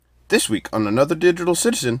This week on Another Digital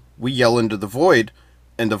Citizen, we yell into the void,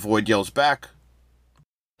 and the void yells back.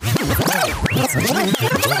 Another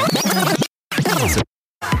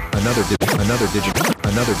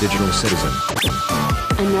digital citizen.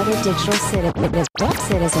 Another digital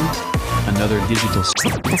citizen. Another digital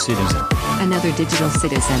citizen. Another digital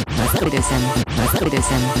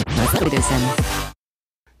citizen.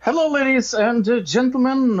 Hello, ladies and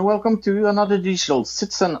gentlemen. Welcome to Another Digital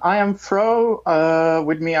Citizen. I am Fro.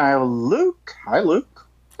 With me, I have Luke. Hi, Luke.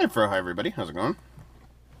 Hey, Fro. Hi, everybody. How's it going?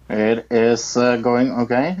 It is going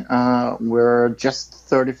okay. We're just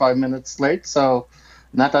 35 minutes late, so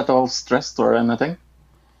not at all stressed or anything.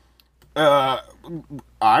 I'm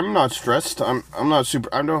not stressed. I'm not super.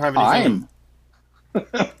 I don't have anything.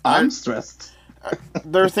 I'm stressed.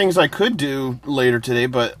 There are things I could do later today,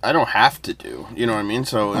 but I don't have to do. You know what I mean?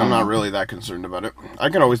 So I'm not really that concerned about it. I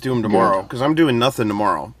can always do them tomorrow, because I'm doing nothing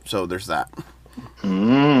tomorrow. So there's that.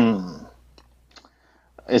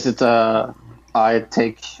 Is it I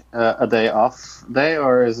take a day off day,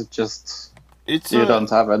 or is it just you don't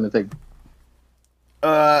have anything?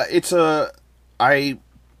 I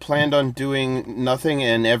planned on doing nothing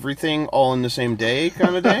and everything all in the same day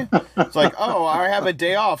kind of day. It's like, oh, I have a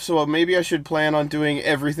day off, so maybe I should plan on doing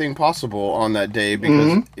everything possible on that day,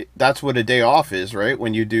 because that's what a day off is, right?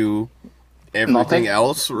 When you do everything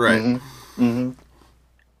else, right? Yeah,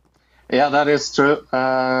 that is true.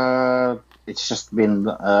 It's just been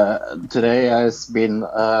today has been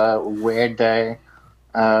a weird day.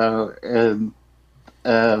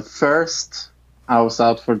 First, I was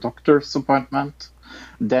out for doctor's appointment.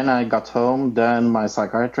 Then I got home. Then my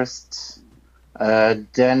psychiatrist.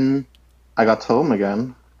 Then I got home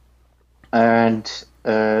again. And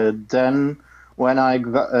then when I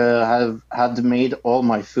had made all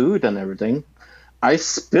my food and everything, I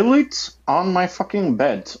spilled it on my fucking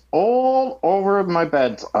bed. All over my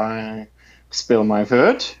bed. I spilled my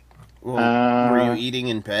food. Well, were you eating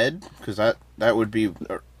in bed? Because that would be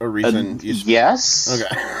a reason. Yes.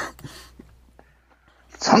 Okay.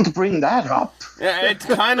 Don't bring that up. Yeah, it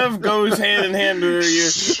kind of goes hand in hand with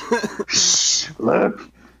you.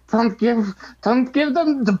 Look, don't give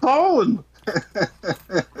them the bone.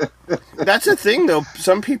 That's the thing, though.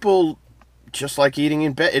 Some people just like eating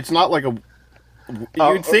in bed. It's not like a.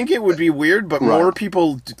 You'd think it would be weird, but more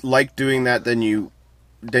people like doing that than you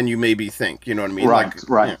maybe think. You know what I mean? Right.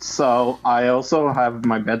 Yeah. So I also have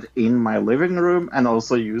my bed in my living room, and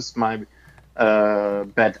also use my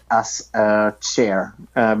bed as a chair,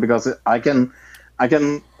 because I can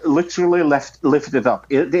literally lift it up.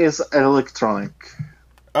 It is electronic.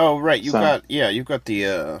 Oh right, you've got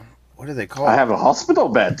the what do they call it? I have a hospital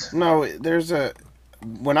bed. No,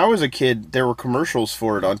 when I was a kid, there were commercials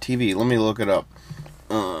for it on TV. Let me look it up.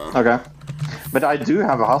 Okay, but I do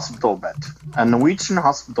have a hospital bed, a Norwegian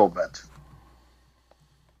hospital bed.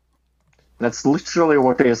 That's literally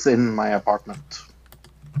what is in my apartment.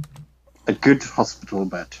 A good hospital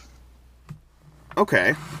bed.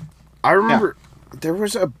 Okay. I remember there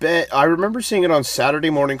was a bed. I remember seeing it on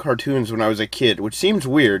Saturday morning cartoons when I was a kid, which seems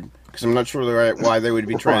weird because I'm not sure why they would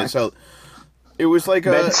be trying to sell. It was like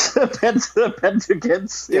bed to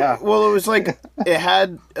kids. Yeah. Well, it was like it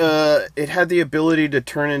had the ability to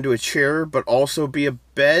turn into a chair, but also be a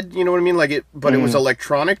bed. You know what I mean? Like it, but it was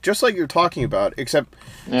electronic, just like you're talking about. Except,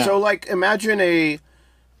 so like imagine a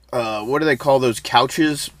what do they call those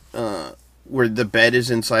couches? Where the bed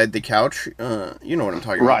is inside the couch. You know what I'm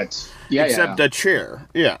talking about. Right. Yeah, except a chair.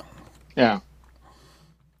 Yeah. Yeah.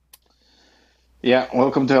 Yeah,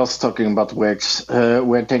 welcome to us talking about weird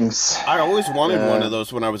things. I always wanted one of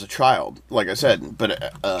those when I was a child, like I said,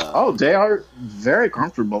 but... they are very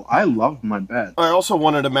comfortable. I love my bed. I also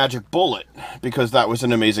wanted a magic bullet, because that was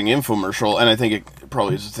an amazing infomercial, and I think it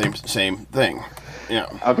probably is the same thing. Yeah.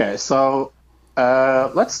 Okay, so...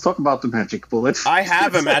 let's talk about the magic bullet. I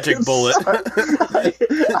have a magic bullet.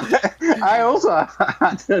 I also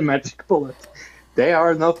had a magic bullet. They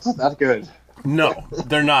are not that good. No,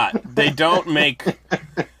 they're not. They don't make...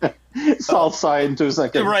 salsa in 2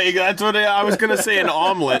 seconds. Right, that's what I was going to say, an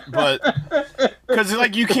omelet, but... Because,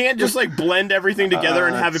 like, you can't just, like, blend everything together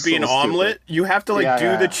and have it be an omelet. Stupid. You have to,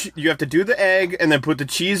 like, you have to do the egg and then put the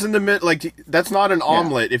cheese in the middle. Like, that's not an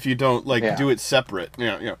omelet if you don't, like, do it separate.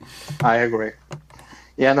 Yeah. I agree.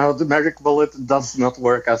 Yeah, no, the magic bullet does not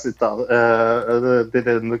work as it did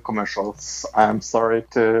in the commercials. I'm sorry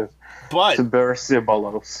to burst your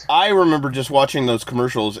balls. I remember just watching those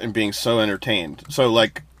commercials and being so entertained. So,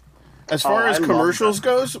 like, as far as commercials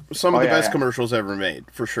goes, some of the best commercials ever made,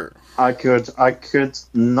 for sure. I could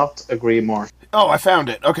not agree more. Oh, I found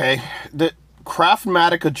it. Okay.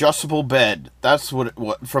 Craftmatic adjustable bed. That's what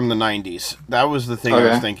from the 90s. That was the thing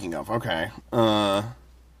I was thinking of. Okay.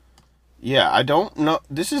 Yeah, I don't know.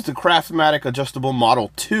 This is the Craftmatic adjustable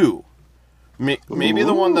Model 2. Maybe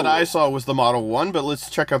the one that I saw was the Model 1, but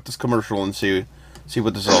let's check out this commercial and see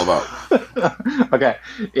what this is all about. Okay.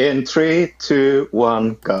 In 3, 2,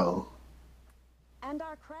 1, go. And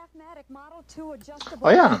our Craftmatic Model 2 adjustable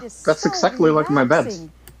bed is that's exactly like my bed.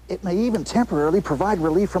 It may even temporarily provide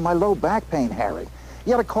relief from my low back pain, Harry.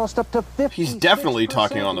 Yet it cost up to 50%. He's definitely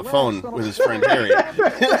talking on the phone with his friend Harry.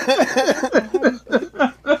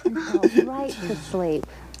 Right to sleep.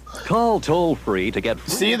 Call toll-free to get...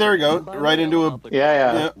 See, there we go. Right into a...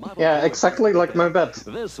 Yeah, exactly like my bed.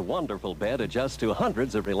 This wonderful bed adjusts to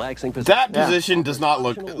hundreds of relaxing positions. That position does not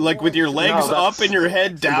look... Like, with your legs up and your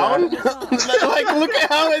head down? Like, look at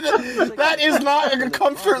how... That is not a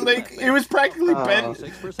comfort... Like, it was practically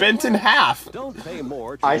bent in half.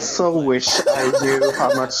 I so wish I knew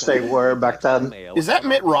how much they were back then. Is that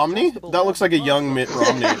Mitt Romney? That looks like a young Mitt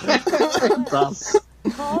Romney. It does.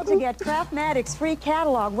 Call to get Craftmatic's free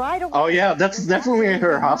catalog right away. Oh yeah, that's definitely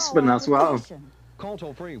her husband as well. What do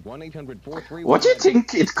you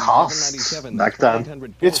think it costs back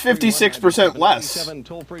then? It's 56% less.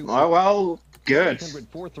 Oh, well, good. Is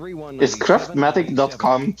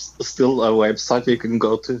Craftmatic.com still a website you can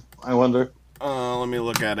go to? I wonder. Let me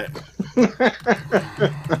look at it.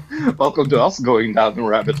 Welcome to us going down the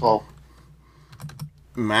rabbit hole.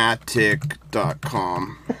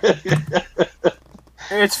 Matic.com.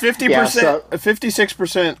 It's 50%,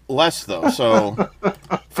 56% less though. So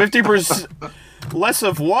 50% less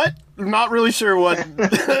of what? Not really sure what.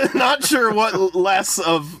 Not sure what less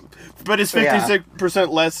of. But it's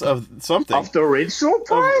 56% less of something. Of the original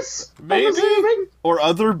price? Maybe? Or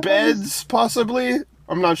other beds, possibly?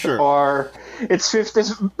 I'm not sure. Or it's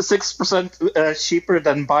 56% cheaper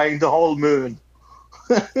than buying the whole moon.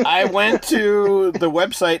 I went to the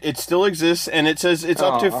website, it still exists, and it says it's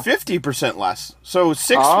up to 50% less. So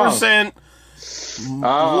 6%...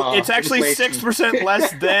 it's actually inflation. 6%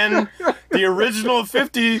 less than the original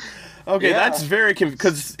 50... Okay, that's very...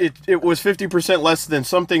 Because it was 50% less than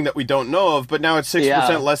something that we don't know of, but now it's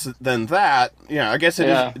 6% less than that. Yeah, I guess it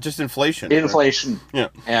is just inflation. Inflation. Right?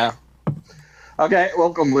 Yeah. Okay,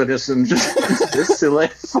 welcome, ladies and gentlemen, to this silly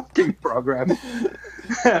fucking program.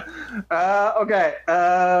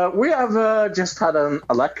 We have just had an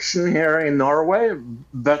election here in Norway,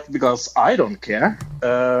 but because I don't care,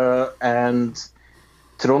 and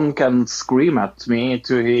Trond can scream at me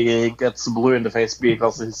till he gets blue in the face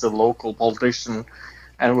because he's a local politician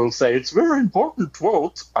and will say, it's very important to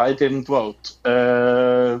vote. I didn't vote,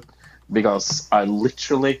 because I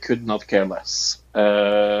literally could not care less.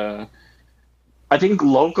 I think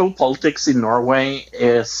local politics in Norway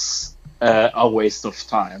is a waste of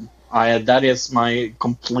time. That is my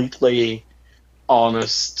completely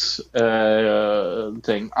honest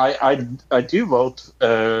thing. I do vote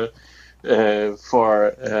for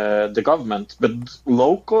the government, but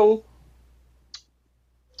local...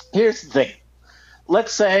 Here's the thing.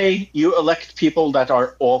 Let's say you elect people that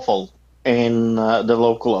are awful in the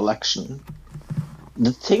local election.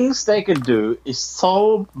 The things they can do is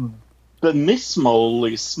so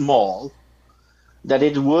abysmally small that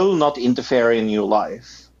it will not interfere in your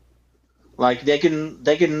life. Like they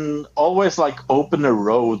can always like open a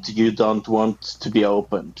road you don't want to be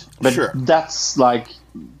opened. But that's like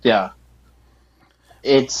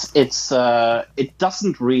it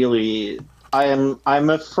doesn't really. I'm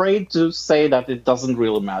afraid to say that it doesn't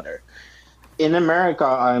really matter. In America,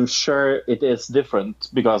 I'm sure it is different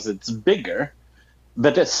because it's bigger.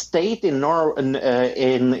 But a state in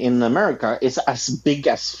America is as big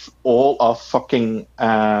as all of fucking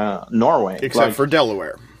Norway. Except for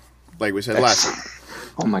Delaware, like we said last time.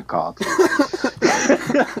 Oh my god.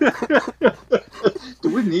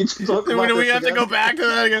 Do we need to talk about Do we have to go back to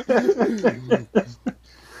that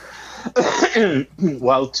again?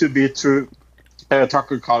 Well, to be true,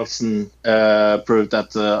 Tucker Carlson proved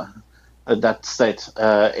that that state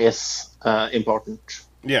is important.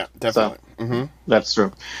 Yeah, definitely. So, that's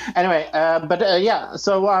true. Anyway,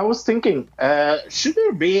 so I was thinking, should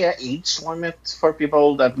there be an age limit for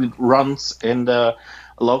people that runs in the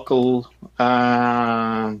local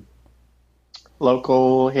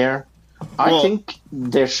here? I think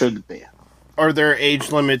there should be. Are there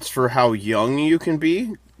age limits for how young you can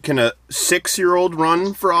be? Can a 6-year-old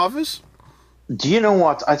run for office? Do you know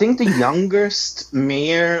what? I think the youngest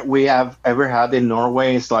mayor we have ever had in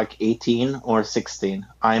Norway is like 18 or 16.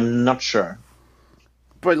 I'm not sure.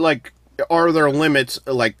 But, like, are there limits?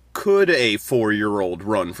 Like, could a 4-year-old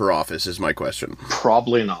run for office is my question.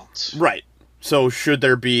 Probably not. Right. So should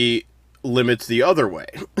there be limits the other way.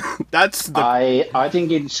 That's the... I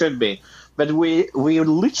think it should be. But we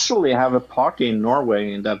literally have a party in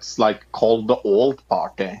Norway that's like called the Old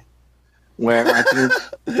Party, where I think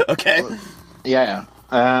Okay.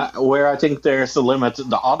 Where I think there's a limit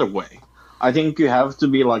the other way. I think you have to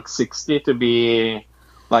be like 60 to be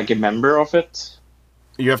like a member of it.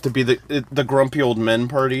 You have to be the grumpy old men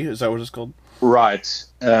party. Is that what it's called? Right.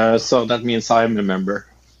 So that means I'm a member.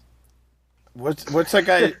 What's that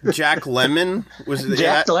guy? Jack Lemmon? Was it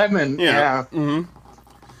Jack Lemmon? Yeah.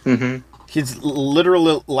 Mm-hmm. Mm-hmm. His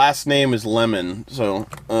literal last name is Lemon. So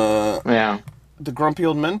yeah. The grumpy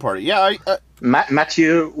old men party. Yeah.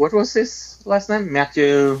 Matthew. What was his last name?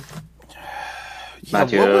 Matthew.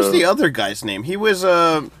 What was the other guy's name? He was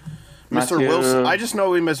Mr. Wilson. I just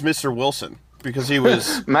know him as Mr. Wilson because he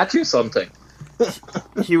was Matthew something.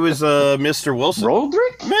 He was Mr. Wilson.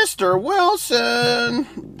 Broderick? Mr. Wilson.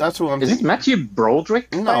 That's who I'm thinking. Is it Matthew Broderick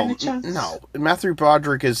by any chance? No. Matthew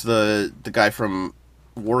Broderick is the guy from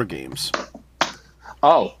War Games.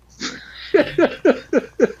 Oh.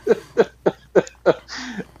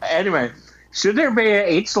 Anyway, should there be an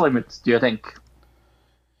age limit, do you think?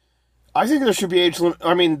 I think there should be age limit.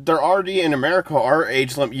 I mean, there already in America are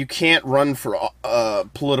age limit. You can't run for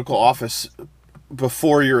political office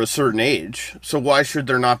before you're a certain age. So why should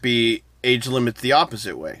there not be age limits the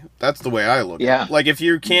opposite way? That's the way I look at it. Like if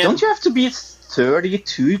you can't... Don't you have to be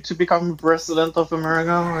 32 to become president of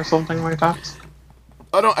America or something like that?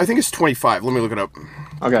 I think it's 25. Let me look it up.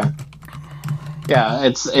 Okay. Yeah,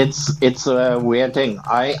 it's a weird thing.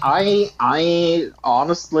 I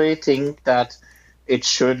honestly think that it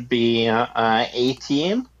should be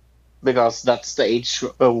 18 because that's the age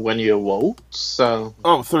when you vote. So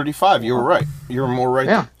 35. You were right. You were more right.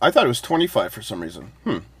 Yeah. I thought it was 25 for some reason.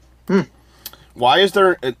 Why is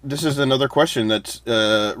there... This is another question that's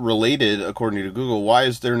related, according to Google. Why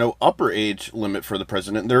is there no upper age limit for the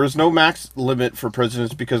president? There is no max limit for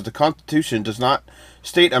presidents because the Constitution does not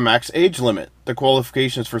state a max age limit. The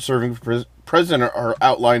qualifications for serving president are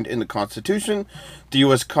outlined in the Constitution. The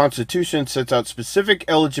U.S. Constitution sets out specific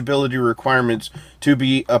eligibility requirements to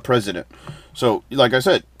be a president. So, like I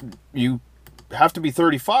said, you have to be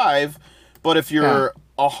 35, but if you're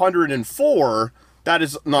 104, that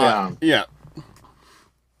is not... Yeah.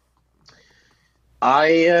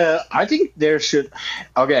 I think there should...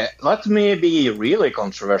 Okay, let me be really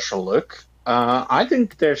controversial, Luke. I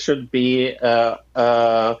think there should be...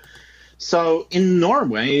 So in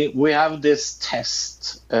Norway, we have this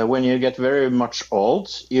test. When you get very much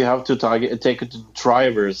old, you have to take a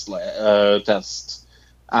driver's test.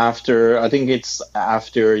 I think it's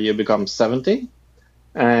after you become 70.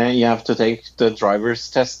 You have to take the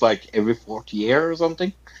driver's test like every 4th year or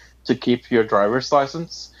something to keep your driver's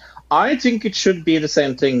license. I think it should be the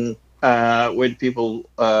same thing with people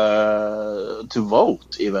to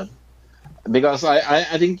vote, even. Because I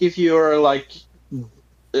think if you're like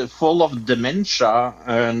full of dementia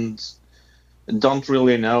and don't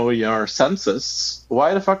really know your senses,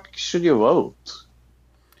 why the fuck should you vote?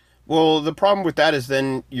 Well, the problem with that is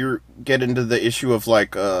then you get into the issue of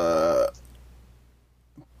like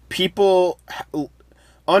people,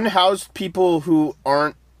 unhoused people who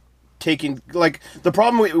aren't taking, like, the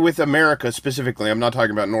problem with America specifically, I'm not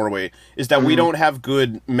talking about Norway, is that we don't have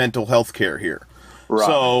good mental health care here. Right.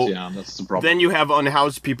 So yeah, that's the problem. Then you have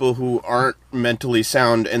unhoused people who aren't mentally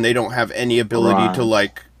sound and they don't have any ability to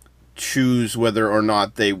like choose whether or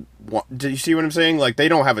not they want. Do you see what I'm saying? Like they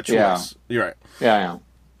don't have a choice. Yeah. You're right. Yeah.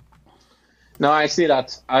 No, I see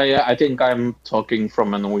that. I think I'm talking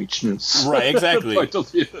from a Norwegian right, exactly. point of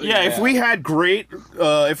view. Yeah, if we had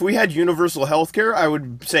if we had universal healthcare, I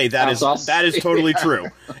would say that is totally true,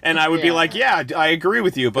 and I would be like, yeah, I agree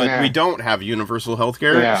with you, but we don't have universal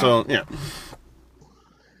healthcare, so yeah.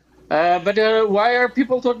 But why are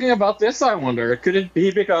people talking about this, I wonder? Could it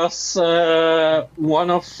be because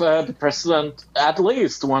one of the president, at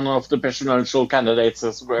least one of the presidential candidates,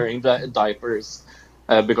 is wearing diapers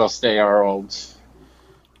because they are old?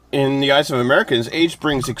 In the eyes of Americans, age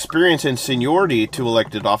brings experience and seniority to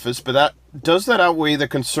elected office, but does that outweigh the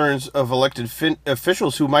concerns of elected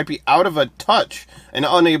officials who might be out of touch and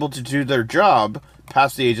unable to do their job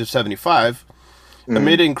past the age of 75?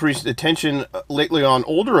 Amid increased attention lately on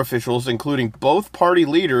older officials, including both party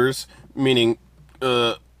leaders, meaning,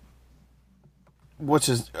 what's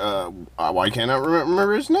his, why can't I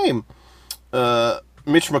remember his name?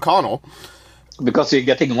 Mitch McConnell. Because you're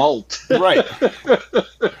getting old. Right.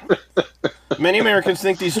 Many Americans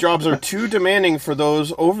think these jobs are too demanding for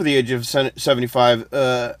those over the age of 75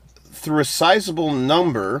 through a sizable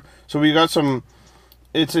number. So we got some,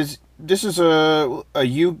 this is a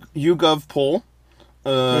YouGov poll.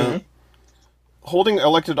 holding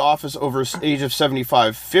elected office over age of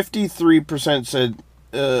 75, 53% said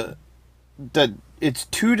that it's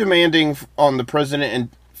too demanding on the president, and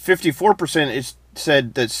 54%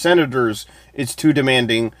 said that senators, it's too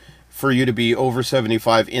demanding for you to be over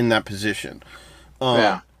 75 in that position.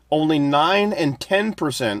 Only 9 and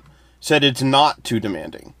 10% said it's not too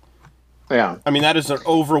demanding. Yeah. I mean, that is an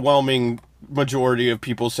overwhelming majority of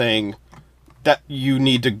people saying that you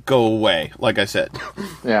need to go away, like I said.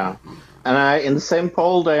 Yeah. And in the same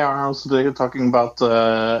poll, they are also talking about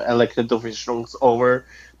elected officials over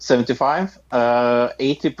 75.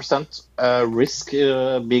 80% risk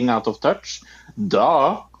being out of touch.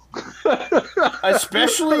 Duh.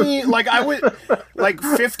 Especially, like,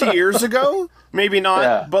 50 years ago, maybe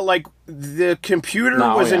not, but, like, the computer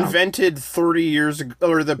was invented 30 years ago,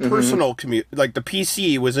 or the personal like, the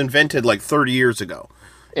PC was invented, like, 30 years ago.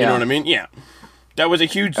 You know what I mean? Yeah. That was a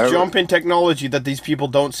huge jump in technology that these people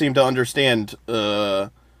don't seem to understand.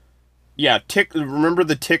 Remember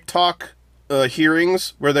the TikTok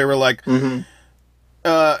hearings where they were like,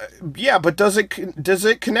 yeah, but does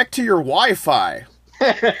it connect to your Wi-Fi?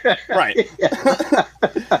 Right.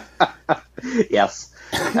 Yes.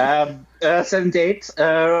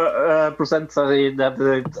 78% say that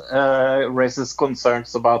it raises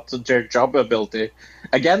concerns about their job ability.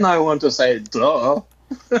 Again, I want to say, duh.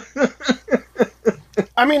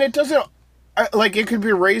 I mean, it doesn't... Like, it could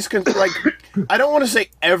be raised... Like, I don't want to say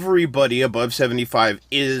everybody above 75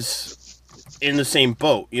 is in the same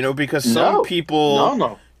boat, you know, because some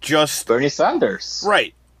people just... Bernie Sanders.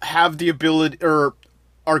 Right. Have the ability, or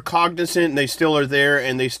are cognizant, and they still are there,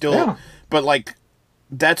 and they still... Yeah. But, like,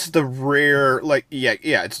 that's the rare... Like,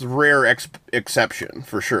 it's the rare exception,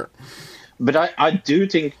 for sure. But I do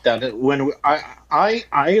think that when...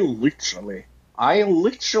 I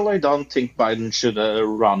literally don't think Biden should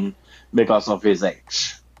run because of his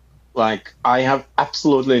age. Like, I have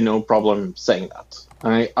absolutely no problem saying that.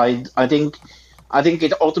 I think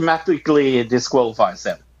it automatically disqualifies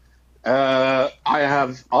him. I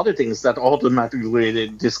have other things that automatically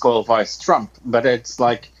disqualifies Trump, but it's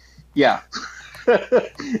like, yeah,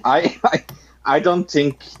 I don't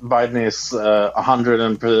think Biden is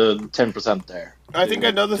 110% there. I think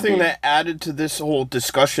another thing that added to this whole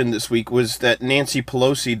discussion this week was that Nancy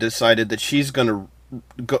Pelosi decided that she's going to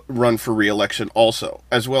run for re-election also,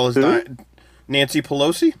 as well as Nancy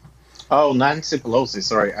Pelosi. Oh, Nancy Pelosi.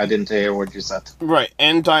 Sorry, I didn't hear what you said. Right,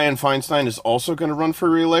 and Dianne Feinstein is also going to run for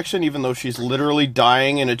re-election, even though she's literally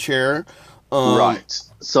dying in a chair. Right.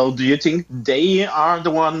 So do you think they are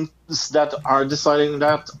the ones that are deciding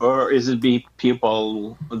that, or is it be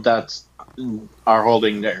people that are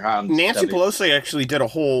holding their hands? Nancy Pelosi actually did a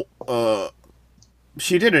whole...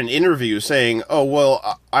 she did an interview saying, oh,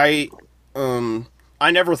 well, I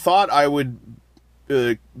never thought I would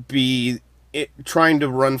be trying to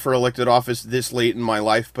run for elected office this late in my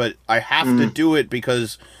life, but I have to do it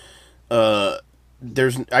because I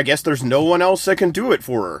guess there's no one else that can do it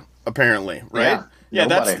for her, apparently, right? Yeah,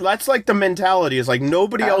 that's like the mentality. Is like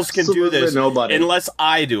nobody else can do this unless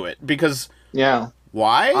I do it, because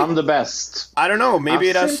why? I'm the best. I don't know. Maybe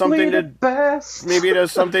it has something to maybe it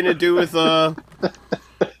has something to do with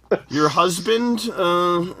your husband. I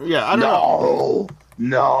don't know.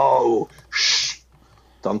 No. Shh.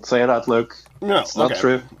 Don't say that, Luke. No, it's not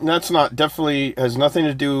true. That's not definitely has nothing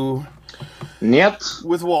to do. Niet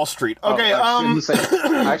with Wall Street. Okay,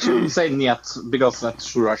 I shouldn't say niet because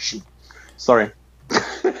that's Russian. Sorry.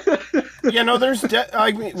 There's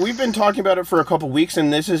we've been talking about it for a couple weeks,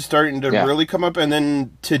 and this is starting to really come up. And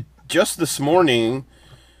then to just this morning,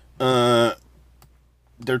 they're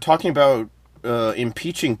talking about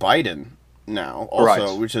impeaching Biden now,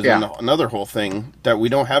 also, which is another whole thing that we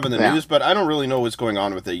don't have in the news. But I don't really know what's going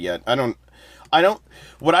on with it yet. I don't.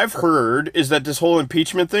 What I've heard is that this whole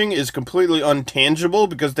impeachment thing is completely untangible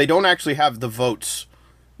because they don't actually have the votes.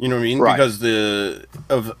 You know what I mean? Right. Because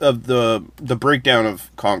of the breakdown of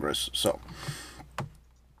Congress. So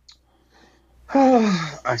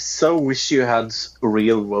I so wish you had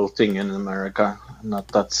real voting in America, not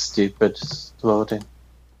that stupid voting.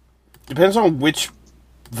 Depends on which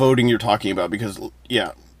voting you're talking about, because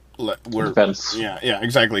depends. Yeah,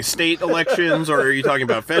 exactly. State elections, or are you talking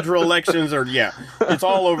about federal elections, or it's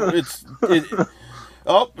all over.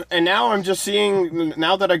 Oh, and now I'm just seeing,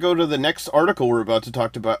 now that I go to the next article we're about to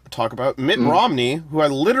talk about, Mitt Romney, who I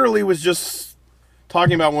literally was just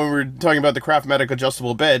talking about when we were talking about the Craftmatic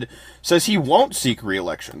adjustable bed, says he won't seek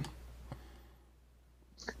re-election.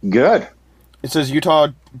 Good. It says Utah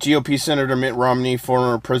GOP Senator Mitt Romney,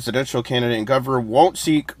 former presidential candidate and governor, won't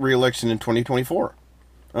seek re-election in 2024.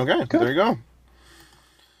 Okay, good. There you go.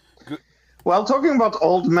 Well, talking about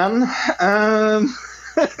old men,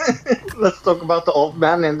 let's talk about the old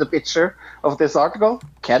man in the picture of this article.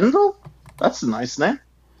 Kendall? That's a nice name.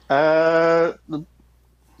 China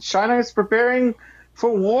is preparing for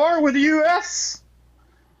war with the US.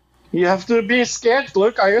 You have to be scared.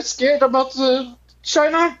 Look, are you scared about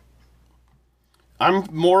China? I'm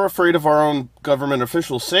more afraid of our own government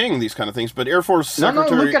officials saying these kind of things, but Air Force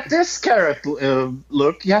Secretary... No, look at this carrot.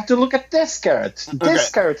 Look, you have to look at this carrot.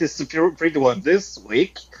 This carrot is the pretty one this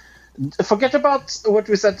week. Forget about what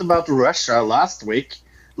we said about Russia last week.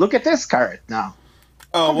 Look at this carrot now.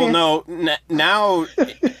 Oh, well, no. Now,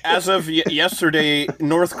 as of yesterday,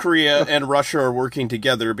 North Korea and Russia are working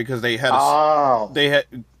together because they had...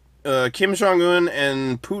 Kim Jong-un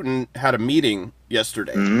and Putin had a meeting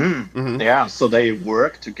yesterday. Yeah, so they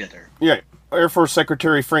work together. Yeah. Air Force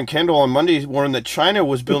Secretary Frank Kendall on Monday warned that China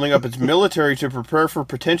was building up its military to prepare for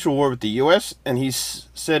potential war with the U.S., and he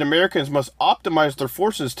said Americans must optimize their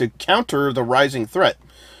forces to counter the rising threat.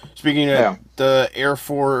 Speaking at the Air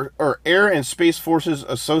and Space Forces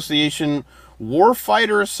Association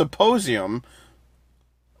Warfighter Symposium,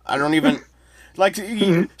 I don't even... Like,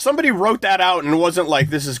 somebody wrote that out and wasn't like,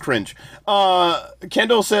 this is cringe.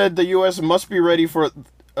 Kendall said the U.S. must be ready for,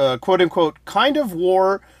 quote-unquote, kind of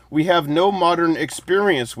war we have no modern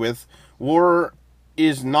experience with. War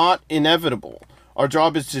is not inevitable. Our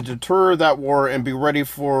job is to deter that war and be ready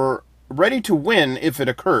to win if it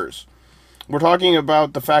occurs. We're talking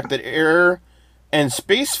about the fact that air and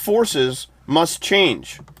space forces must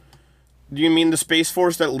change. Do you mean the Space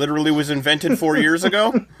Force that literally was invented 4 years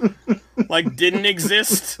ago? Like, didn't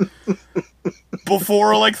exist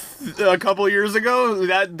before, like, a couple years ago?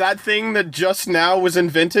 That thing that just now was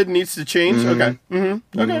invented needs to change? Okay. Okay.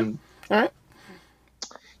 All right.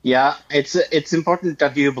 Yeah, it's important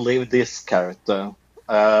that you believe this character.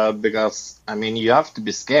 Because, I mean, you have to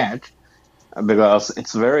be scared. Because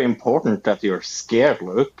it's very important that you're scared,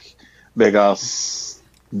 Luke. Because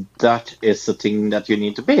that is the thing that you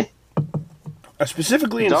need to be.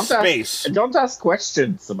 Specifically in space. Don't ask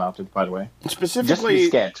questions about it, by the way. Specifically,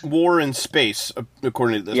 war in space,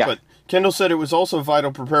 according to this. Yeah. But Kendall said it was also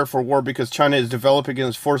vital to prepare for war because China is developing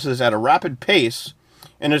its forces at a rapid pace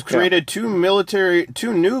and has created two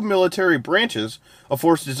new military branches, a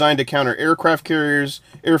force designed to counter aircraft carriers,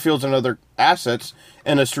 airfields, and other assets,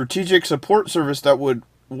 and a strategic support service that would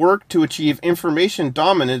work to achieve information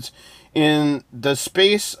dominance in the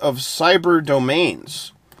space of cyber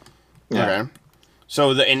domains. Yeah. Okay.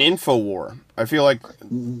 So an info war. I feel like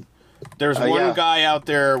there's one guy out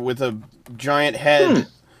there with a giant head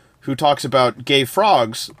who talks about gay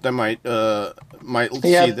frogs that might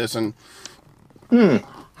see this and. Who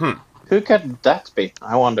could that be?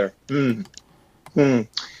 I wonder.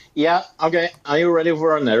 Yeah. Okay. Are you ready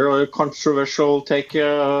for another controversial take?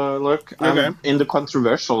 Look. Okay. In the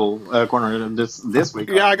controversial corner this week.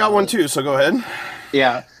 Yeah, I got one too. So go ahead.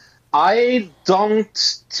 Yeah. I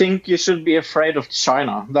don't think you should be afraid of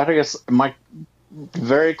China. That is my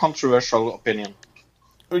very controversial opinion.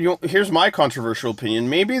 Here's my controversial opinion.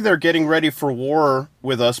 Maybe they're getting ready for war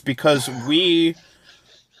with us because we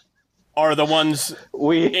are the ones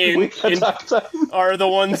are the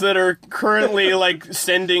ones that are currently like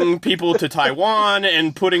sending people to Taiwan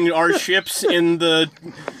and putting our ships in the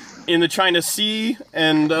China Sea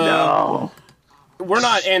and no. We're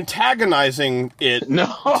not antagonizing it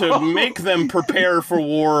to make them prepare for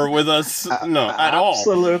war with us. No, at all.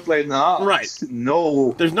 Absolutely not. Right.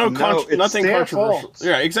 No. There's nothing controversial. Fault.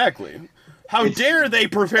 Yeah, exactly. How dare they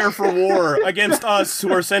prepare for war against us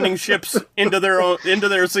who are sending ships into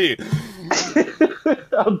their sea?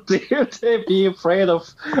 How dare they be afraid of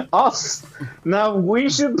us? Now we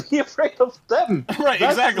should be afraid of them. Right,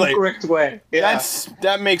 That's exactly. the correct way. Yeah.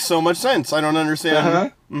 That makes so much sense. I don't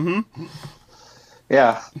understand.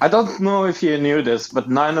 Yeah, I don't know if you knew this, but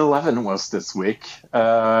 9/11 was this week.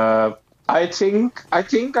 I think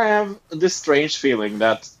I have this strange feeling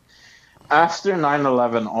that after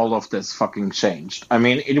 9/11, all of this fucking changed. I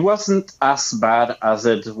mean, it wasn't as bad as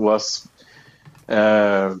it was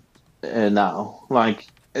now. Like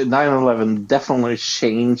 9/11 definitely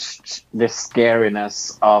changed the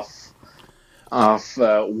scariness of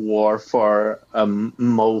war for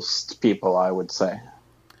most people, I would say.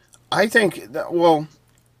 I think,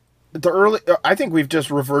 I think we've just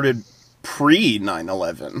reverted pre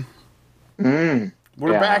 9/11.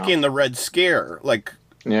 We're back in the Red Scare. Like,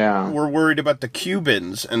 we're worried about the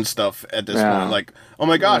Cubans and stuff at this point. Like, oh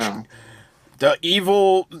my gosh, The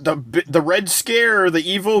evil, the Red Scare, the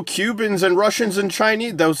evil Cubans and Russians and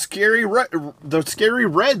Chinese, those scary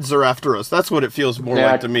Reds are after us. That's what it feels more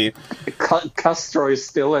like to me. Castro is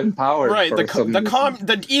still in power. Right,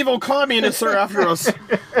 the evil communists are after us.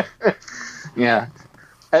 Yeah,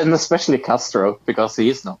 and especially Castro, because he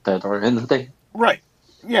is not dead or anything. Right.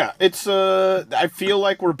 Yeah, it's I feel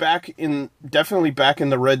like we're definitely back in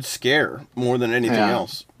the Red Scare more than anything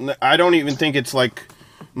else. I don't even think it's like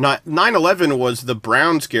 9/11 was the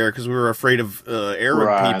brown scare because we were afraid of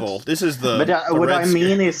Arab people. This is the. But what I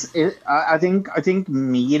mean is, I think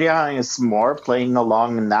media is more playing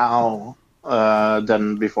along now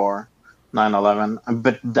than before 9/11.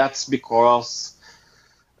 But that's because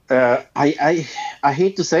I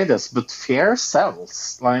hate to say this, but fear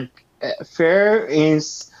sells. Like fear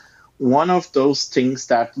is one of those things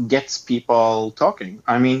that gets people talking.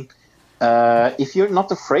 I mean, if you're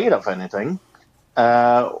not afraid of anything.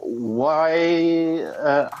 How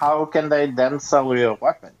can they then sell you a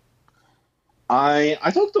weapon? I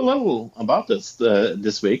talked a little about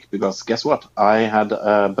this week because guess what? I had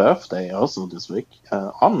a birthday also this week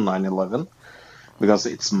on 9/11 because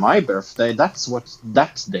it's my birthday. That's what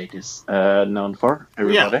that date is known for.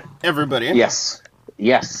 Everybody. Yeah, everybody.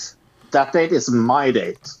 Yes, that date is my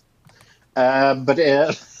date. And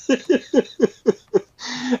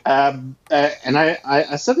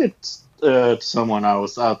I said it. To someone I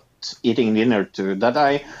was out eating dinner to, that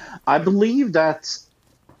I believe that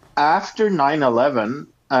after 9/11,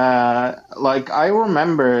 like I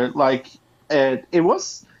remember, like it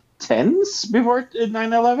was tense before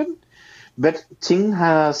 9/11, but thing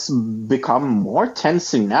has become more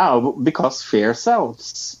tense now because fear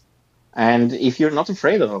sells, and if you're not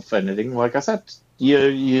afraid of anything, like I said,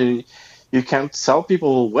 you can't sell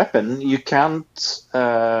people weapon, you can't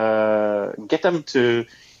get them to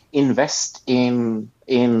invest in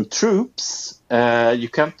troops. You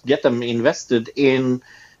can't get them invested in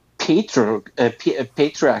patriot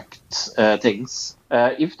things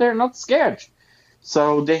if they're not scared.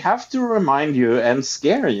 So they have to remind you and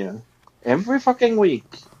scare you every fucking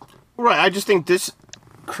week. Right. I just think this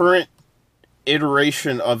current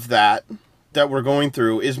iteration of that we're going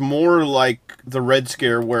through is more like the Red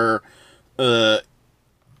Scare, where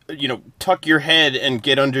tuck your head and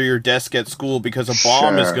get under your desk at school because a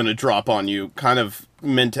bomb is going to drop on you. Kind of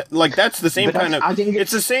like that's the same kind of.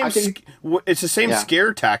 It's the same. It's the same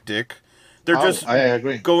scare tactic. They're just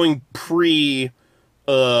going pre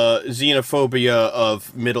xenophobia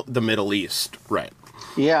of the Middle East, right?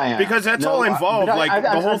 Yeah. Because that's all involved.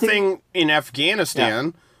 The whole thing in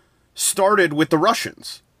Afghanistan started with the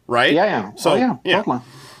Russians, right? Yeah. So totally.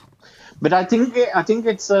 But I think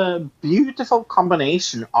it's a beautiful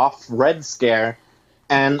combination of Red Scare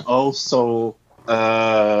and also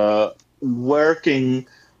working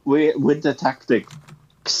with the tactics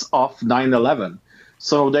of 9/11.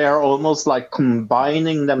 So they are almost like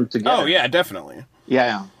combining them together. Oh yeah, definitely.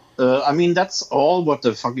 Yeah. I mean that's all what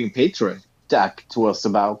the fucking Patriot Act was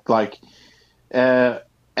about. Like,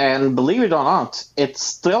 and believe it or not, it's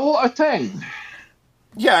still a thing.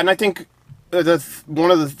 Yeah, and I think.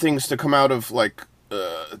 One of the things to come out of like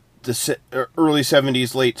the early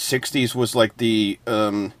 70s, late 60s was like the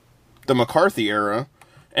McCarthy era,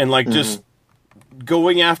 and like just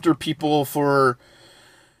going after people for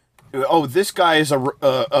this guy is a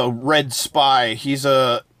red spy. He's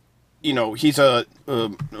a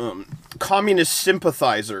communist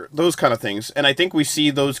sympathizer. Those kind of things, and I think we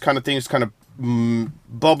see those kind of things kind of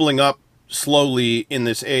bubbling up slowly in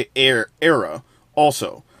this era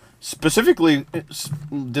also. Specifically,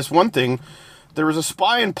 this one thing, there was a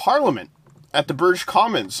spy in Parliament at the British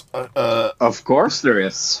Commons. Of course there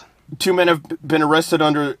is. 2 men have been arrested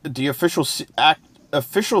under the Official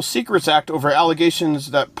Secrets Act over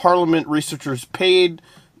allegations that Parliament researchers paid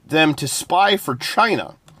them to spy for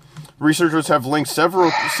China. Researchers have linked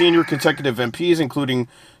several senior consecutive MPs, including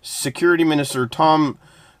Security Minister Tom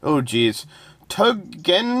Tugendhat?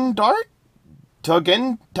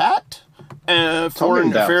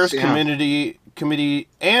 Foreign Affairs Committee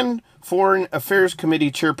and Foreign Affairs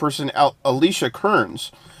Committee Chairperson Alicia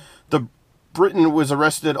Kearns. The Britain was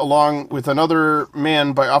arrested along with another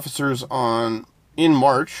man by officers in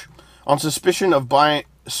March on suspicion of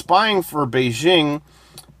spying for Beijing.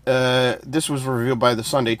 This was revealed by the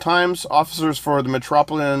Sunday Times. Officers for the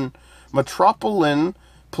Metropolitan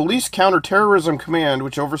Police Counterterrorism Command,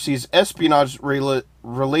 which oversees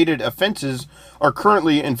espionage-related offenses, are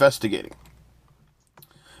currently investigating.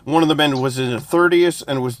 One of the men was in his 30s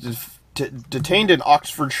and was detained in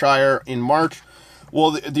Oxfordshire in March, while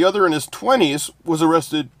the other in his 20s was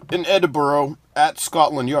arrested in Edinburgh at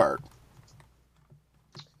Scotland Yard.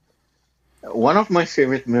 One of my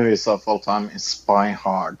favorite movies of all time is Spy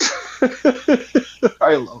Hard.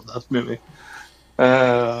 I love that movie.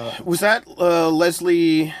 Was that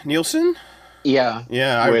Leslie Nielsen? Yeah.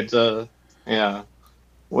 Yeah. With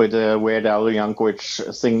Weird Al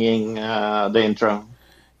Yankovic singing the intro.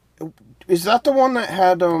 Is that the one that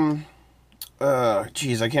had I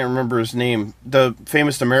can't remember his name. The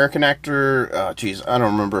famous American actor. I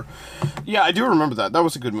don't remember. Yeah, I do remember that. That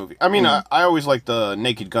was a good movie. I mean, I always like the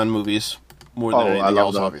Naked Gun movies more than anything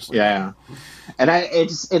else, obviously. Yeah. And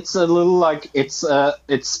it's a little like it's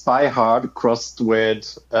Spy Hard crossed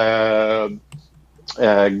with what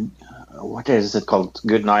is it called?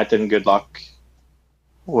 Good Night and Good Luck.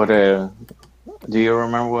 Do you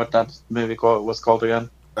remember what that movie was called again?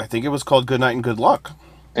 I think it was called Good Night and Good Luck.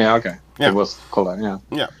 Yeah, okay. Yeah. It was called that, yeah.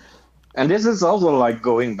 Yeah. And this is also like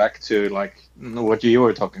going back to like what you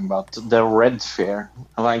were talking about, the Red Fair.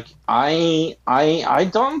 Like I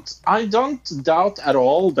don't doubt at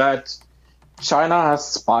all that China has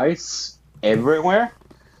spies everywhere.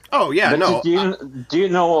 Oh yeah, but no. Do you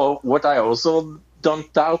know what I also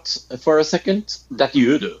don't doubt for a second? That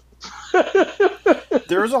you do.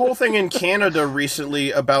 There was a whole thing in Canada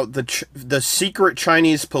recently about the secret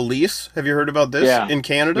Chinese police. Have you heard about this in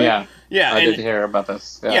Canada? Yeah, I did hear about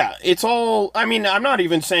this. Yeah, it's all... I mean, I'm not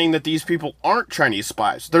even saying that these people aren't Chinese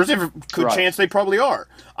spies. There's a good chance they probably are.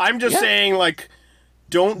 I'm just saying, like,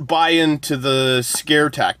 don't buy into the scare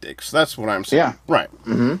tactics. That's what I'm saying. Yeah. Right.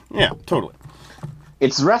 Mm-hmm. Yeah, totally.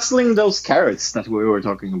 It's wrestling those carrots that we were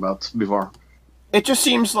talking about before. It just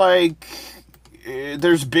seems like...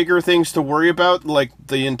 there's bigger things to worry about, like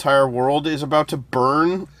the entire world is about to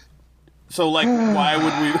burn. So, like, why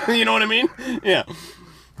would we... You know what I mean? Yeah.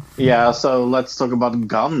 Yeah, so let's talk about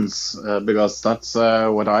guns, because that's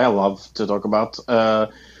what I love to talk about.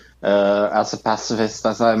 As a pacifist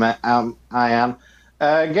as I am.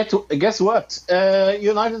 Guess what?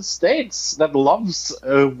 United States, that loves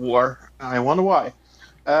war, I wonder why,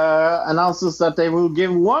 announces that they will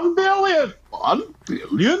give $1 billion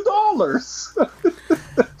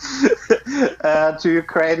to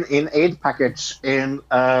Ukraine in aid package in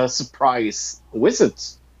a surprise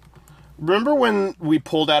visit. Remember when we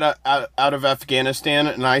pulled out of Afghanistan,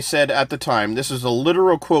 and I said at the time, this is a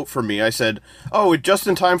literal quote from me, I said, oh, it's just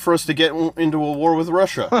in time for us to get into a war with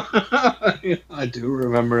Russia. I do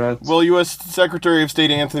remember that. Well, U.S. Secretary of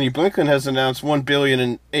State Anthony Blinken has announced $1 billion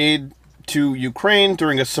in aid to Ukraine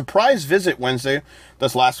during a surprise visit Wednesday,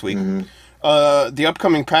 that's last week. Mm-hmm. The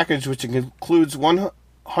upcoming package, which includes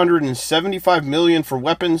 $175 million for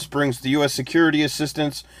weapons, brings the U.S. security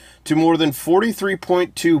assistance to more than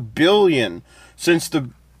 $43.2 billion since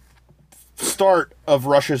the start of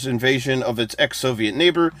Russia's invasion of its ex-Soviet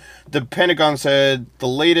neighbor. The Pentagon said the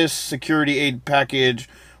latest security aid package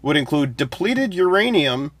would include depleted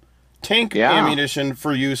uranium tank ammunition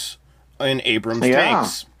for use in Abrams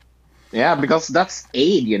tanks. Yeah, because that's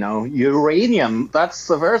aid, uranium. That's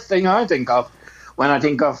the first thing I think of when I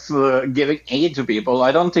think of giving aid to people.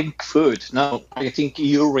 I don't think food. No, I think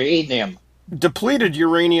uranium. Depleted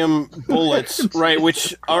uranium bullets, right,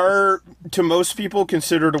 which are, to most people,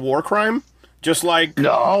 considered a war crime. Just like...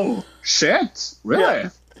 No! Shit! Really?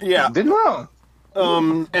 Yeah. Didn't know.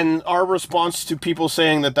 And our response to people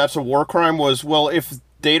saying that that's a war crime was, well, if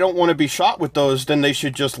they don't want to be shot with those, then they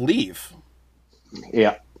should just leave.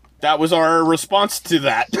 Yeah. That was our response to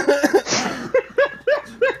that.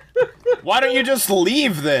 Why don't you just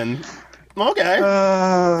leave, then?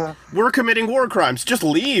 Okay. We're committing war crimes. Just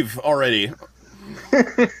leave already.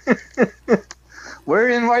 We're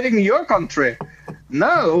invading your country.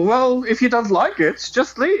 No, well, if you don't like it,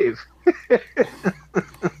 just leave.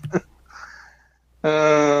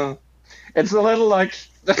 It's a little like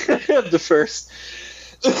the first...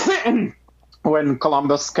 when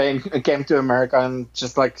Columbus came to America and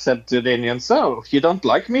just like said to the Indians, so, you don't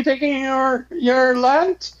like me taking your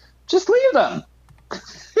land? Just leave them.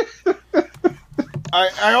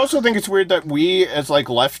 I also think it's weird that we, as like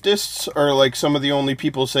leftists, are like some of the only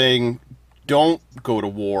people saying, don't go to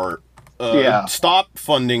war. Stop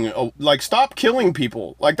funding, stop killing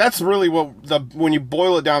people. Like, that's really when you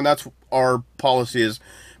boil it down, that's our policy is,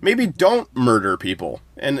 maybe don't murder people.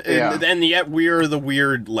 And yet we're the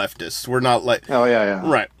weird leftists. We're not like... Oh, yeah.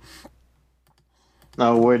 Right.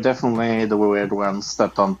 No, we're definitely the weird ones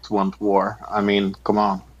that don't want war. I mean, come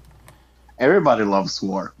on. Everybody loves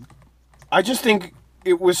war. I just think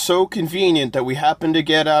it was so convenient that we happened to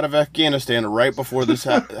get out of Afghanistan right before this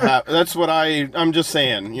happened. That's what I'm just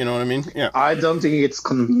saying, you know what I mean? Yeah. I don't think it's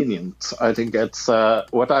convenient. I think it's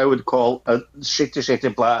what I would call a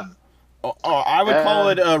shitty plan. I would call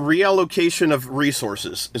it a reallocation of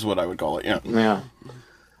resources, is what I would call it, yeah. Yeah.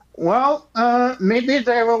 Well, maybe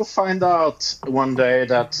they will find out one day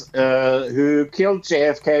that who killed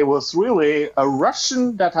JFK was really a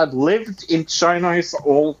Russian that had lived in China his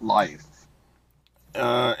whole life.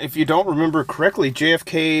 If you don't remember correctly,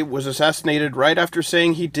 JFK was assassinated right after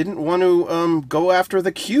saying he didn't want to go after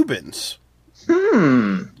the Cubans.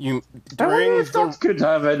 During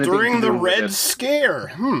the Red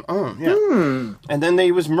Scare. Oh, yeah. And then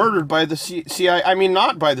they was murdered by the CIA. I mean,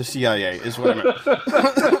 not by the CIA, is what I meant.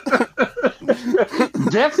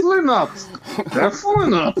 Definitely not. Definitely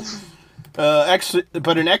not.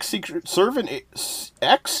 But an ex-Secret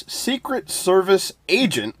Service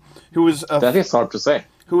agent who was that is hard to say.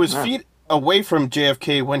 Who was feet away from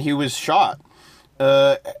JFK when he was shot.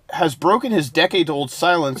 Has broken his decade-old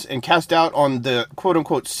silence and cast doubt on the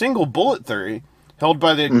quote-unquote single bullet theory held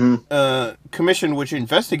by the commission which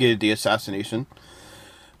investigated the assassination.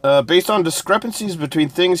 Based on discrepancies between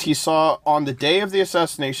things he saw on the day of the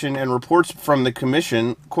assassination and reports from the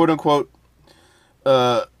commission, quote-unquote,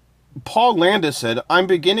 Paul Landis said, "I'm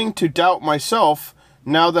beginning to doubt myself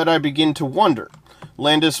now that I begin to wonder."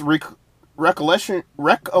 Landis' recollection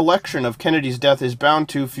of Kennedy's death is bound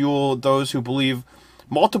to fuel those who believe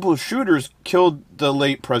multiple shooters killed the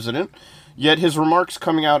late president, yet his remarks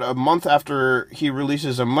coming out a month after he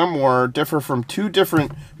releases a memoir differ from two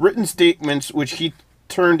different written statements which he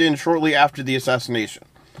turned in shortly after the assassination.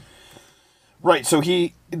 Right, so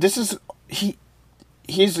he's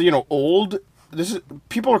old.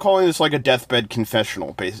 People are calling this like a deathbed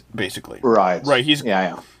confessional, basically. Right. Right,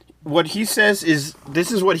 yeah. What he says is,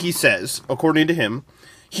 this is what he says, according to him.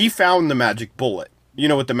 He found the magic bullet. You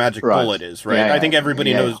know what the magic bullet is, right? Yeah, I think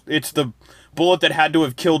everybody knows. It's the bullet that had to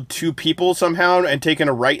have killed two people somehow and taken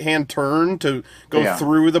a right-hand turn to go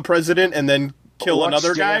through the president and then kill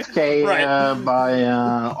another guy. JFK, by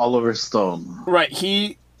Oliver Stone. Right.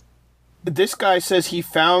 This guy says he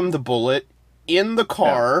found the bullet in the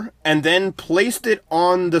car and then placed it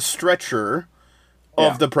on the stretcher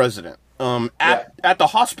of the president. At the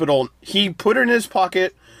hospital, he put it in his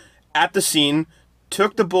pocket at the scene,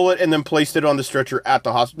 took the bullet, and then placed it on the stretcher at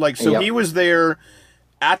the hospital. He was there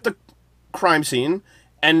at the crime scene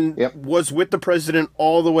and was with the president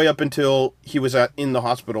all the way up until he was in the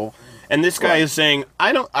hospital. And this guy is saying,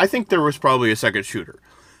 I think there was probably a second shooter.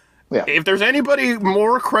 Yeah. If there's anybody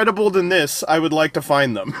more credible than this, I would like to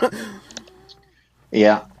find them.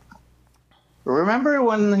 Yeah. Remember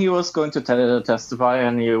when he was going to testify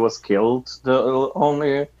and he was killed, the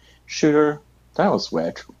only shooter? That was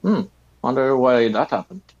weird. Wonder why that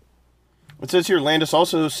happened. It says here, Landis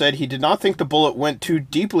also said he did not think the bullet went too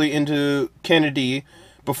deeply into Kennedy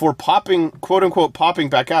before quote-unquote, popping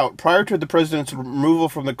back out. Prior to the president's removal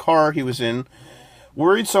from the car he was in,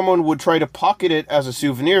 worried someone would try to pocket it as a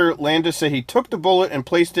souvenir, Landis said he took the bullet and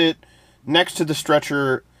placed it next to the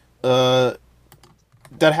stretcher that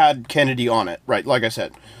had Kennedy on it. Right, like I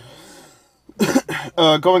said.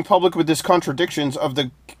 Going public with this contradictions of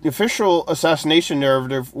the official assassination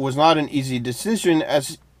narrative was not an easy decision,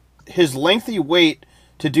 as his lengthy wait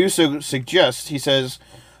to do so suggests. He says,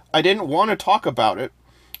 "I didn't want to talk about it.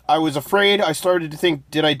 I was afraid. I started to think,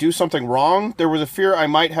 did I do something wrong? There was a fear I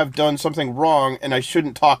might have done something wrong and I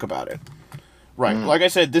shouldn't talk about it." Right. Like I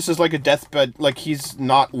said, this is like a deathbed. Like, he's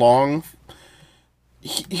not long.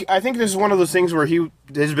 I think this is one of those things where he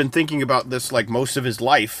has been thinking about this like most of his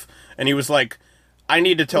life, and he was like, I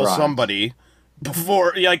need to tell somebody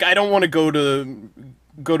before, like, I don't want to go to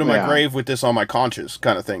my grave with this on my conscience,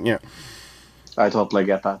 kind of thing. Yeah, I totally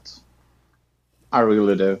get that. I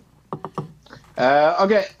really do.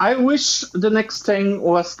 Okay, I wish the next thing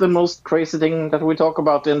was the most crazy thing that we talk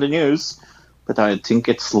about in the news, but I think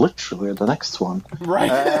it's literally the next one. Right.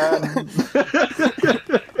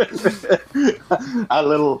 A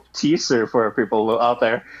little teaser for people out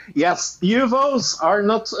there. Yes, UFOs are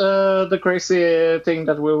not the crazy thing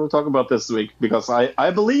that we will talk about this week, because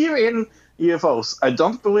I believe in UFOs. I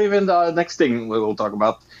don't believe in the next thing we will talk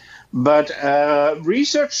about. But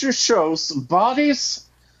research shows bodies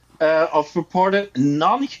of reported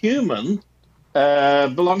non-human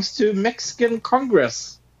belongs to Mexican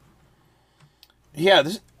Congress. Yeah,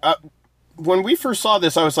 this, when we first saw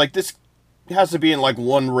this, I was like, this has to be in like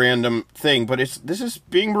one random thing, but this is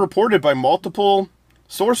being reported by multiple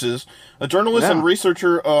sources. A journalist and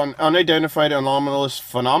researcher on unidentified anomalous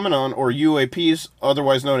phenomenon, or UAPs,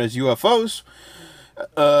 otherwise known as UFOs,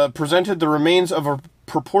 presented the remains of a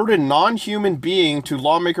purported non-human being to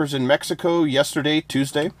lawmakers in Mexico yesterday,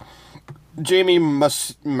 Tuesday. Jamie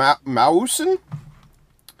Mausen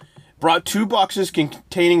brought 2 boxes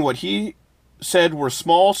containing what he said were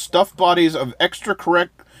small stuffed bodies of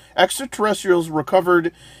extraterrestrials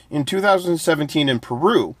recovered in 2017 in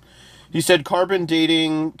Peru. He said carbon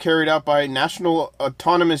dating carried out by National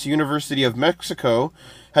Autonomous University of Mexico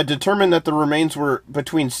had determined that the remains were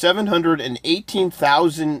between 700 and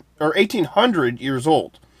 18,000 or 1,800 years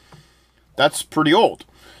old. That's pretty old.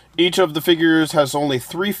 Each of the figures has only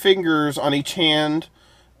 3 fingers on each hand,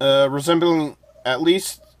 resembling at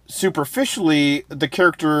least superficially the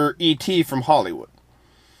character E.T. from Hollywood.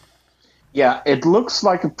 Yeah, it looks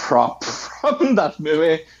like a prop from that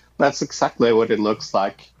movie. That's exactly what it looks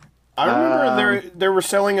like. I remember they were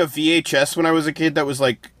selling a VHS when I was a kid that was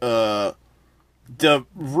like the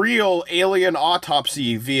real Alien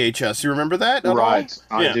Autopsy VHS. You remember that? Right,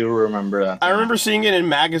 I do remember that. I remember seeing it in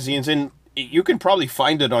magazines, and you can probably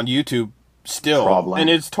find it on YouTube still. Probably. And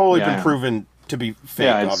it's totally been proven to be fake,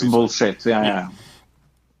 yeah, it's obviously. bullshit. Yeah.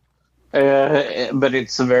 But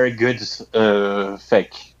it's a very good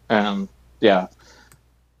fake. Yeah.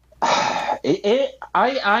 I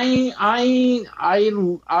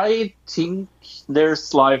think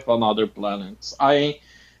there's life on other planets. I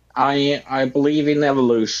believe in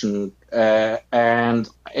evolution, and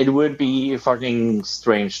it would be fucking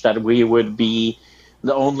strange that we would be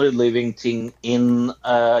the only living thing in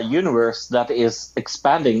a universe that is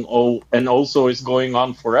expanding and also is going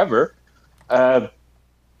on forever.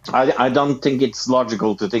 I don't think it's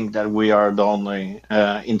logical to think that we are the only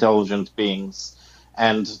intelligent beings.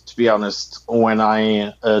 And to be honest, when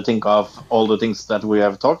I think of all the things that we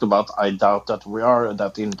have talked about, I doubt that we are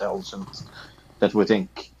that intelligent that we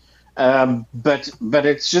think. But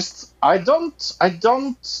it's just I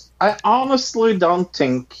honestly don't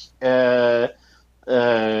think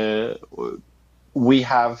we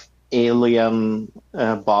have alien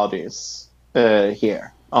bodies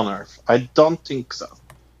here on Earth. I don't think so.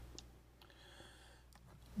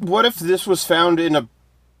 What if this was found in a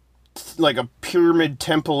pyramid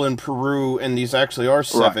temple in Peru, and these actually are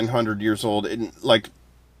 700 years old, and like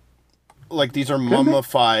these are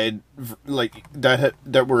mummified, like that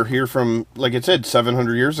were here from, like it said,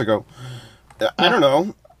 700 years ago. I don't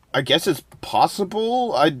know. I guess it's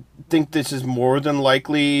possible. I think this is more than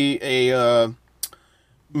likely a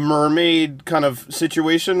mermaid kind of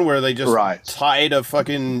situation where they just tied a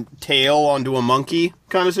fucking tail onto a monkey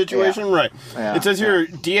kind of situation. Yeah. Right. Yeah. It says here,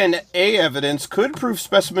 DNA evidence could prove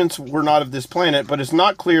specimens were not of this planet, but it's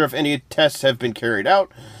not clear if any tests have been carried out.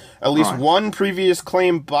 At least one previous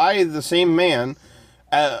claim by the same man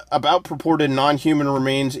about purported non-human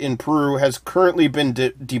remains in Peru has currently been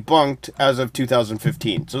debunked as of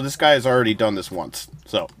 2015. So this guy has already done this once.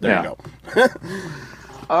 So there you go.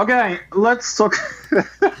 Okay, let's talk.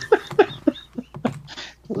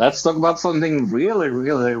 Let's talk about something really,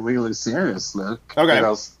 really, really serious, Luke. Okay.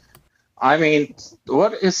 Because, I mean,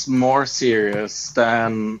 what is more serious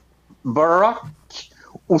than Barack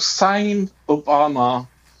Hussein Obama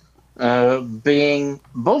being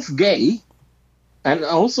both gay and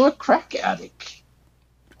also a crack addict?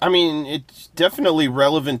 I mean, it's definitely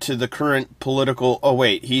relevant to the current political... Oh,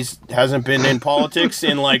 wait, hasn't been in politics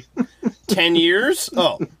in, 10 years?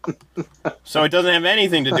 Oh. So it doesn't have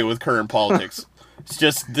anything to do with current politics. It's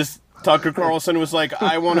just this... Tucker Carlson was like,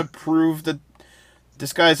 I want to prove that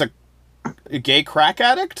this guy's a gay crack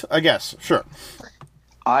addict? I guess, sure.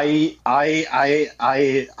 I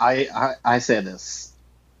say this.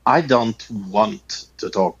 I don't want to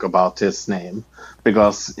talk about his name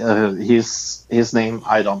because his name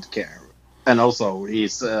I don't care, and also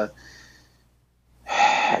he's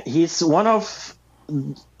one of.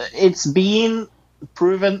 It's been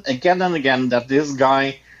proven again and again that this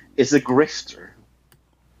guy is a grifter.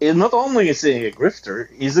 And not only is he a grifter,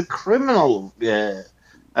 he's a criminal. Has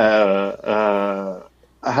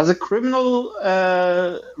a criminal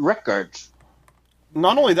record.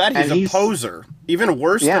 Not only that, he's a poser. Even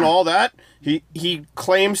worse than all that, he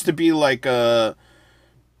claims to be like a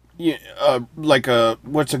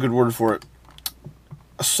what's a good word for it?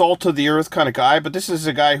 A salt of the earth kind of guy. But this is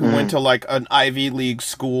a guy who went to an Ivy League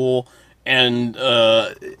school and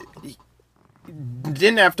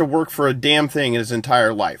didn't have to work for a damn thing in his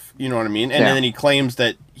entire life. You know what I mean? And then he claims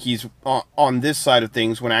that he's on this side of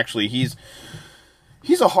things when actually he's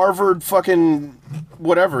a Harvard fucking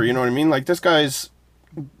whatever. You know what I mean? Like, this guy's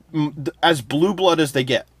as blue blood as they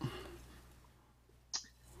get.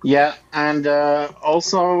 Yeah, and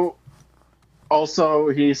also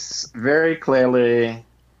he's very clearly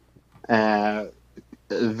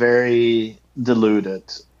very deluded.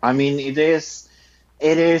 I mean, it is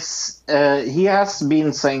he has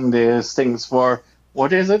been saying these things for,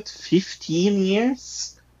 what is it, 15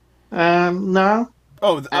 years now?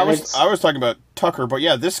 Oh, I was talking about Tucker, but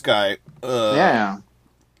yeah, this guy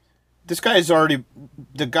this guy is already...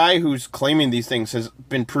 The guy who's claiming these things has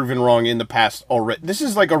been proven wrong in the past already. This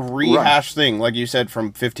is like a rehash thing, like you said,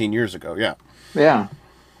 from 15 years ago, yeah. Yeah.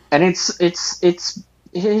 And it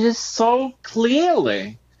is so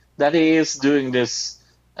clearly that he is doing this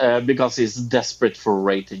because he's desperate for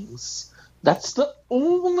ratings. That's the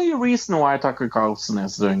only reason why Tucker Carlson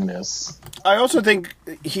is doing this. I also think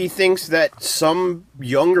he thinks that some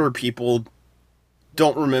younger people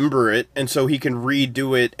don't remember it, and so he can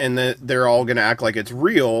redo it, and that they're all going to act like it's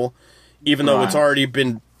real, even though it's already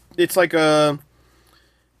been... It's like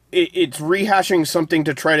it's rehashing something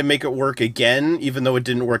to try to make it work again, even though it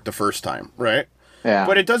didn't work the first time, right? Yeah.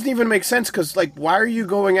 But it doesn't even make sense, because, like, why are you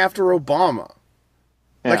going after Obama?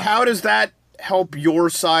 Yeah. Like, how does that help your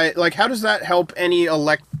side? Like, how does that help any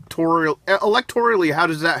electorally, how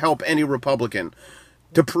does that help any Republican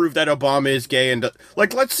to prove that Obama is gay? And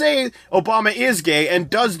like, let's say Obama is gay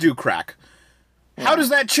and does do crack. How does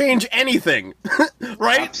that change anything?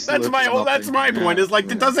 Right? Absolutely That's my point. Is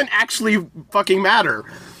like, it doesn't actually fucking matter.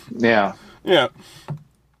 Yeah. Yeah.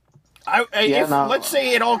 Let's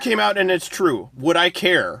say it all came out and it's true. Would I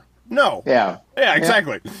care? No. Yeah. Yeah,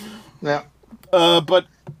 exactly. Yeah. But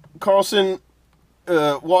Carlson,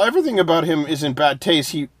 while everything about him is in bad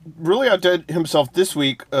taste, he really outdid himself this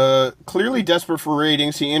week. Clearly desperate for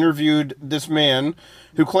ratings, he interviewed this man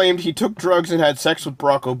who claimed he took drugs and had sex with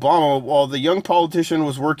Barack Obama while the young politician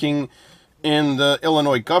was working in the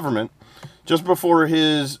Illinois government just before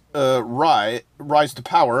his rise to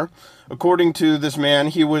power. According to this man,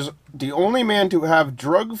 he was the only man to have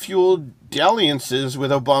drug-fueled dalliances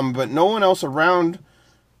with Obama, but no one else around...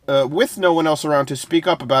 with no one else around to speak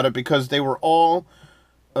up about it because they were all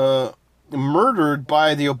murdered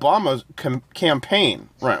by the Obama campaign.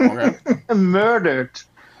 Right, okay. Murdered.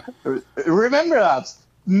 Remember that.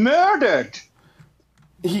 Murdered.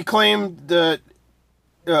 He claimed that...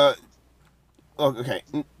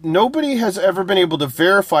 nobody has ever been able to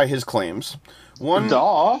verify his claims. One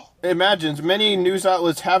imagines many news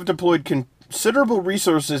outlets have deployed considerable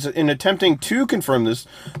resources in attempting to confirm this.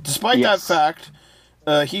 Despite that fact...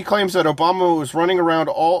 he claims that Obama was running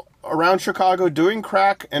around Chicago doing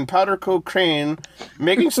crack and powder cocaine,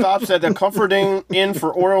 making stops at the Comforting Inn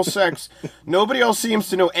for oral sex. Nobody else seems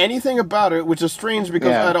to know anything about it, which is strange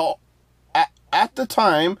because at the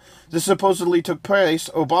time this supposedly took place,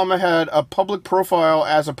 Obama had a public profile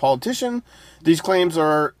as a politician. These claims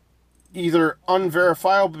are either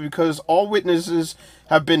unverifiable because all witnesses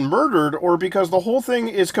have been murdered or because the whole thing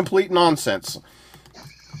is complete nonsense.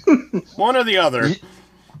 One or the other.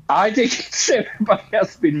 I think everybody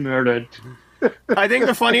has been murdered. I think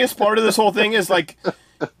the funniest part of this whole thing is, like,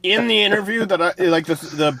 in the interview that I like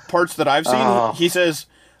the parts that I've seen, he says,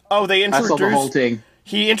 they introduced... I saw the whole thing.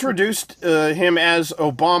 He introduced him as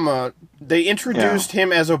Obama. They introduced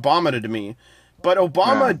him as Obama to me. But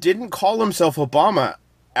Obama didn't call himself Obama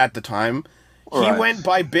at the time. He went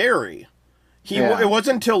by Barry. It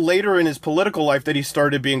wasn't until later in his political life that he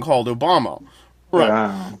started being called Obama.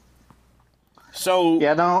 Right. So,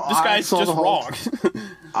 this guy's just wrong.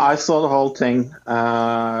 I saw the whole thing.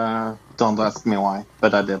 Don't ask me why,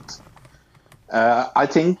 but I did. I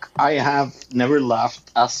think I have never laughed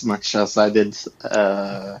as much as I did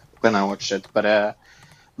when I watched it. But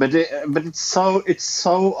it's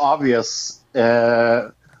so obvious.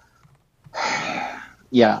 I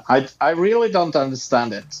really don't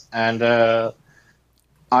understand it, and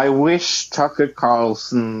I wish Tucker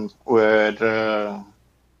Carlson would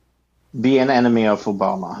be an enemy of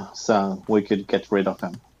Obama, so we could get rid of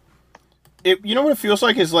him. You know what it feels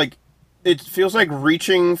like is like it feels like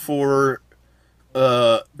reaching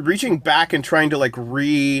back and trying to like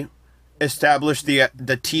re-establish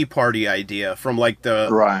the Tea Party idea from like the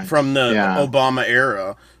Obama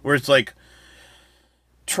era, where it's like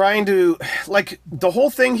trying to like the whole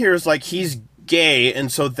thing here is like he's gay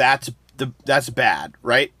and so that's bad,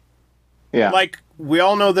 right? Yeah. Like we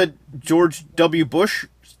all know that George W. Bush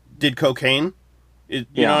did cocaine. You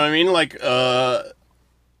know what I mean? Like, I'm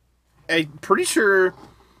pretty sure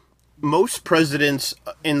most presidents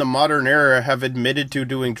in the modern era have admitted to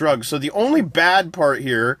doing drugs. So the only bad part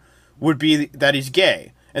here would be that he's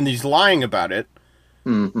gay and he's lying about it.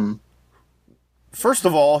 Mm-hmm. First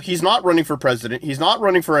of all, he's not running for president. He's not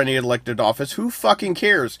running for any elected office. Who fucking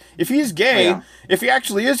cares? If he's gay, if he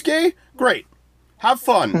actually is gay, great. Have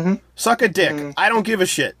fun. Mm-hmm. Suck a dick. Mm-hmm. I don't give a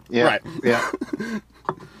shit. Yeah. Right. Yeah.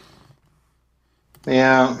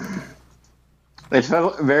 Yeah, it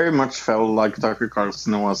very much felt like Tucker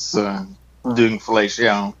Carlson was doing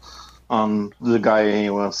fellatio on the guy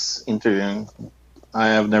he was interviewing. I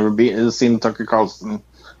have never seen Tucker Carlson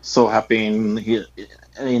so happy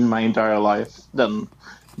in my entire life than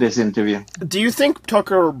this interview. Do you think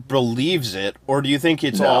Tucker believes it, or do you think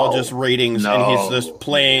it's all just ratings and he's just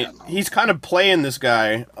playing? No. He's kind of playing this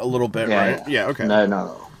guy a little bit, right? Yeah. Okay.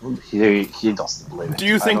 No. He doesn't believe it. Do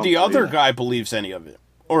you think the other guy believes any of it,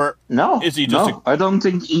 or is he just? I don't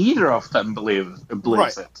think either of them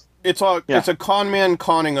believes it. It's a con man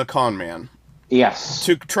conning a con man. Yes.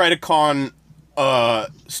 To try to con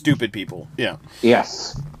stupid people. Yeah.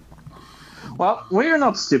 Yes. Well, we're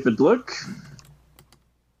not stupid, Luke.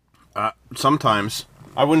 Sometimes.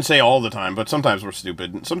 I wouldn't say all the time, but sometimes we're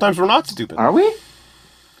stupid. Sometimes we're not stupid. Are we?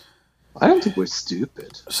 I don't think we're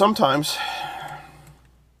stupid. Sometimes.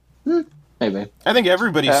 Maybe. I think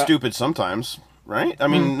everybody's stupid sometimes, right? I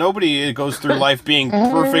mean, nobody goes through life being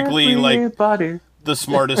perfectly, the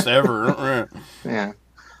smartest ever. Yeah.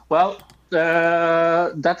 Well,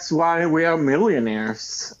 that's why we are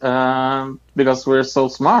millionaires. Because we're so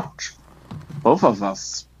smart. Both of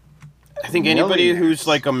us. I think anybody who's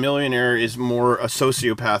like a millionaire is more a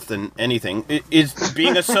sociopath than anything. Is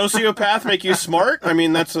being a sociopath make you smart? I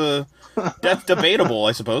mean, that's debatable,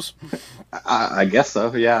 I suppose. I guess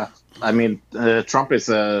so, yeah. I mean, Trump is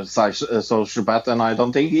a sociopath, and I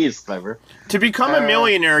don't think he's clever. To become a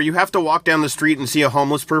millionaire, you have to walk down the street and see a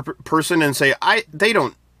homeless person and say, they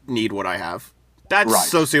don't need what I have. That's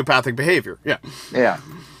sociopathic behavior, yeah. Yeah.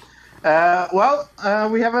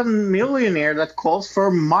 We have a millionaire that calls for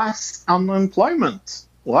mass unemployment.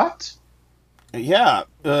 What? Yeah,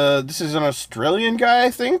 this is an Australian guy, I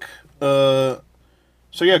think. So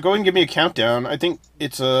yeah, go ahead and give me a countdown. I think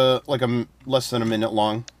it's less than a minute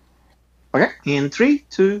long. Okay, in 3,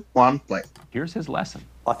 2, 1, play. Here's his lesson.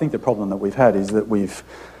 I think the problem that we've had is that we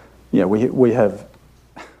have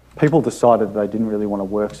people decided they didn't really want to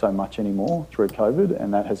work so much anymore through COVID,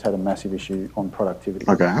 and that has had a massive issue on productivity.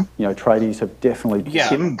 Okay. Tradies have definitely...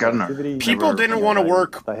 Tim Gunner. People didn't want to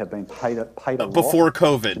work they have been paid a lot before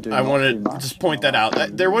COVID. I want to just point that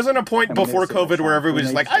out. There wasn't a point before COVID where everybody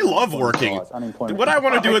was like, I love working. What I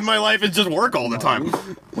want to do with my life is just work all the time.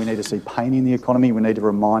 We need to see pain in the economy. We need to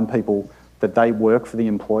remind people that they work for the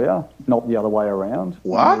employer, not the other way around.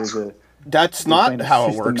 What? That's not how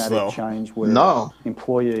it works, though. Change where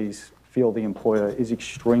employees feel the employer is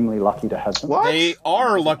extremely lucky to have them. What? They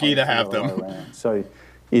are lucky to have them. So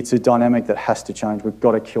it's a dynamic that has to change. We've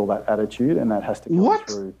got to kill that attitude, and that has to come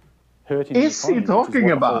through hurting the economy. Is he talking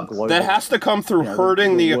about? That has to come through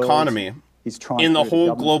hurting the economy in the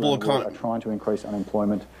whole global economy. Trying to increase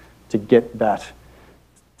unemployment to get that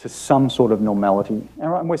to some sort of normality.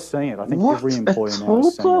 And we're seeing it. I think every employer now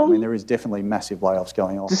is seeing it. I mean, there is definitely massive layoffs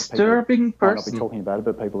going on. Disturbing person. Might not be talking about it,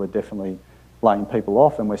 but people are definitely laying people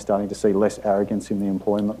off, and we're starting to see less arrogance in the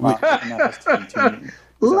employment market, and that has to continue.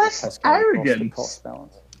 Less arrogance? Cost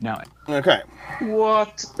balance. No. Okay.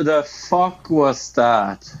 What the fuck was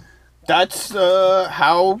that? That's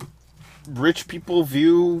how rich people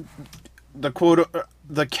view the quote,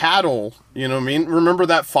 the cattle. You know what I mean? Remember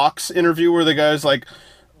that Fox interview where the guy's like,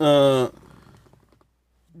 the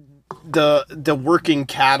working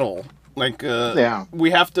cattle, like we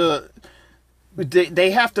have to, they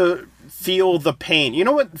have to feel the pain. You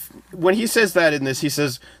know what? When he says that in this, he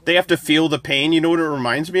says they have to feel the pain. You know what it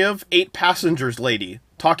reminds me of? 8 Passengers lady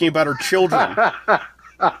talking about her children.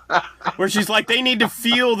 Where she's like, they need to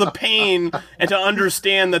feel the pain and to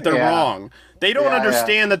understand that they're wrong. They don't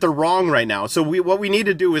understand that they're wrong right now. So what we need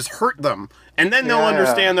to do is hurt them, and then they'll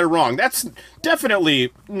understand they're wrong. That's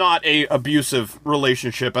definitely not a abusive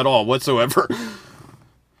relationship at all whatsoever.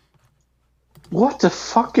 What a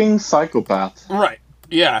fucking psychopath. Right.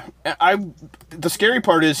 Yeah. The scary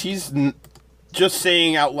part is he's just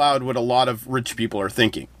saying out loud what a lot of rich people are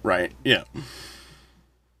thinking. Right. Yeah.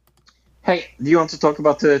 Hey, do you want to talk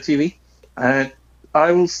about the TV?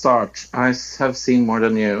 I will start. I have seen more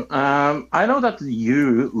than you. I know that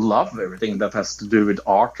you love everything that has to do with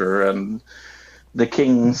Arthur and the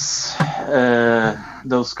Kings,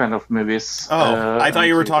 those kind of movies. Oh, I thought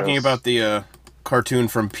you were talking about the cartoon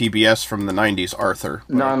from PBS from the 90s, Arthur.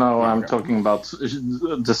 No, I'm talking about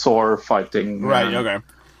the Thor fighting. Right, okay.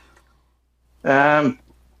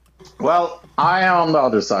 Well, I am on the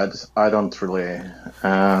other side. I don't really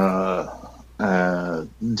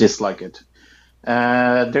dislike it.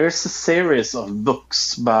 There's a series of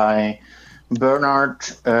books by Bernard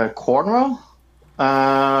Cornwell.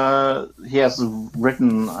 He has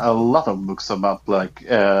written a lot of books about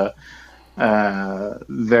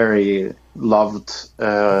very loved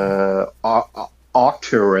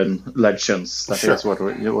Arthurian legends. That is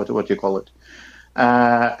what you call it.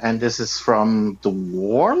 And this is from the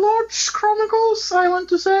Warlords Chronicles, I want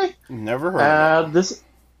to say. Never heard of it.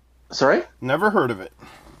 Sorry? Never heard of it.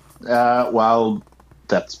 Well,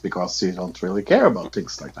 that's because you don't really care about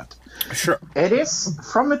things like that. Sure. It is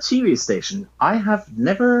from a TV station I have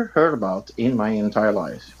never heard about in my entire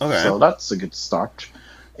life. Okay. So that's a good start.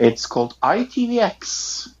 It's called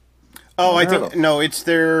ITVX. Oh, I think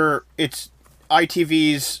it's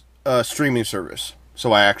ITV's streaming service.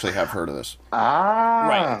 So I actually have heard of this.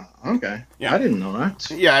 Right. Okay. Yeah, I didn't know that.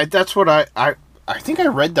 Yeah, that's what I think I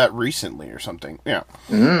read that recently or something. Yeah.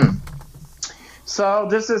 So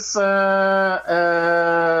this is set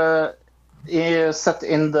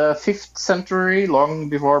in the 5th century, long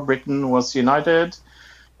before Britain was united.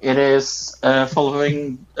 It is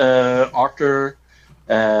following Arthur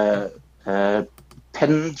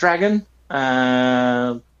Pendragon,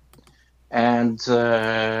 and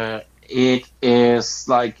it is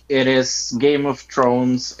Game of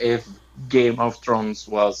Thrones if Game of Thrones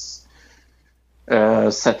was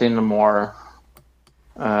set in a more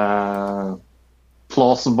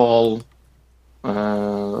plausible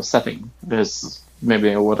setting. Is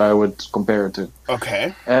maybe what I would compare it to.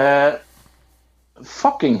 Okay.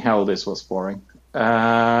 Fucking hell, this was boring.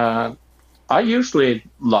 I usually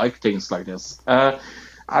like things like this.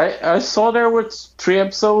 I saw there were 3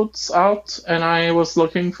 episodes out, and I was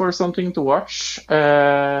looking for something to watch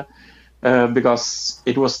because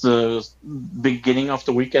it was the beginning of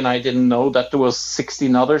the week, and I didn't know that there was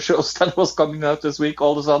 16 other shows that was coming out this week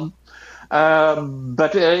all of a sudden.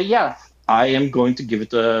 But I am going to give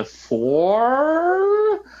it a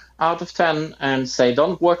 4 out of 10 and say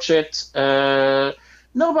don't watch it.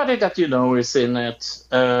 Nobody that you know is in it.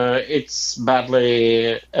 It's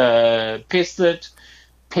badly pasted.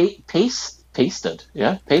 Pasted,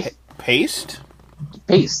 yeah? Paste?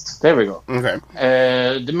 Paste, there we go. Okay.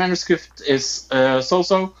 The manuscript is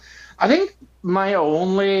so-so. I think my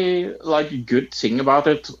only good thing about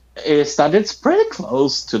it is that it's pretty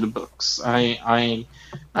close to the books. I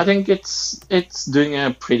think it's doing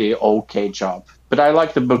a pretty okay job. But I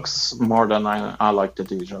like the books more than I like the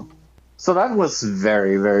TV show. So that was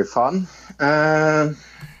very, very fun.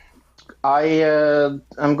 I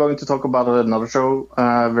am going to talk about another show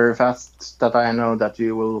very fast that I know that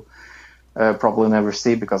you will probably never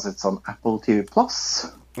see because it's on Apple TV Plus.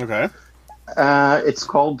 Okay. It's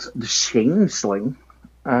called The Changeling.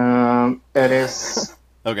 It is...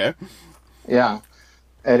 Okay. Yeah.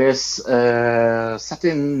 It is set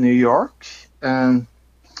in New York.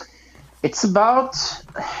 It's about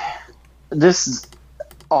this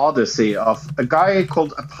odyssey of a guy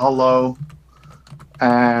called Apollo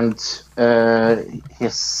and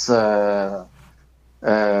his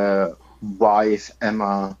wife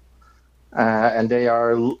Emma, and they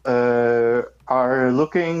are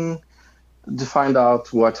looking to find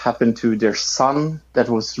out what happened to their son that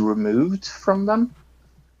was removed from them,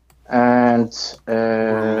 and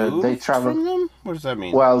they travel. From them? What does that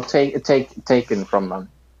mean? Well, taken from them.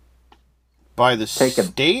 By the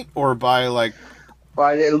state or by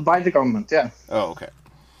by the government? Yeah. Oh, okay.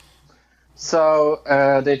 So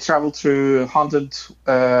they travel through haunted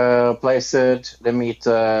places. They meet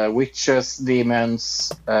witches,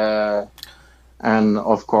 demons, and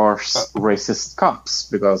of course racist cops,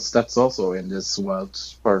 because that's also in this world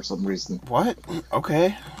for some reason. What?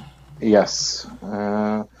 Okay. Yes.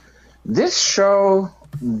 This show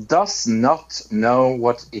does not know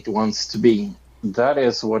what it wants to be. That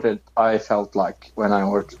is what I felt like when I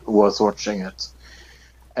was watching it.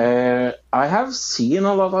 I have seen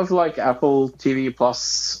a lot of Apple TV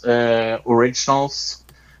Plus originals,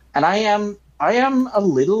 and I am a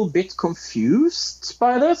little bit confused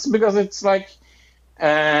by this, because it's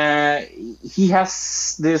he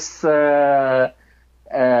has this.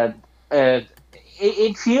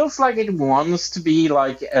 It feels like it wants to be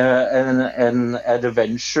an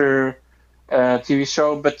adventure TV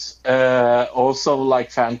show, but also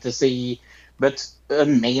fantasy, but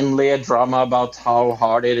mainly a drama about how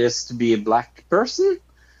hard it is to be a black person.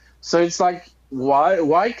 So it's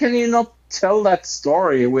why can you not tell that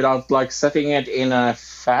story without setting it in a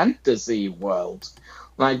fantasy world?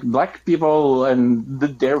 Black people and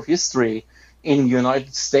their history in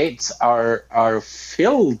United States are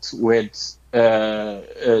filled with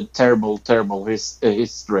terrible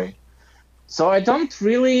history. So I don't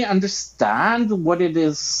really understand what it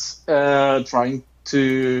is trying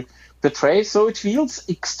to portray. So it feels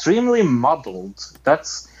extremely muddled.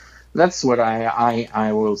 That's what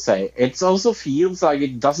I will say. It also feels like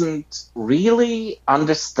it doesn't really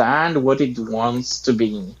understand what it wants to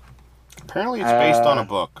be. Apparently, it's based on a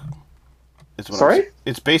book. Sorry?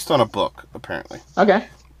 It's based on a book, apparently. Okay.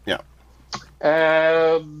 Yeah.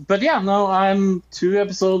 But yeah, no, I'm 2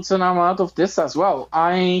 episodes and I'm out of this as well.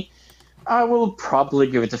 I will probably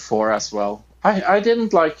give it a 4 as well. I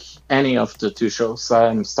didn't like any of the two shows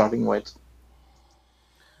I'm starting with.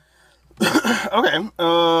 Okay,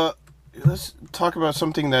 let's talk about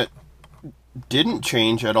something that didn't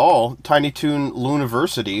change at all. Tiny Toon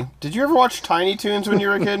Looniversity. Did you ever watch Tiny Toons when you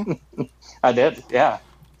were a kid? I did, yeah.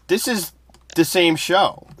 This is the same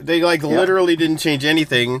show. They literally didn't change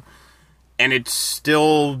anything, and it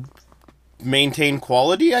still maintained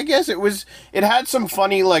quality, I guess. It had some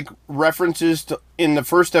funny references in the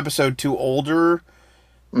first episode to older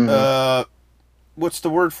what's the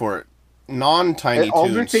word for it? Non-Tiny Toons.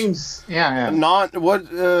 Older things, yeah.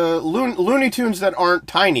 Looney Tunes that aren't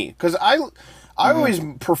tiny. Because I always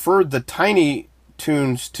preferred the Tiny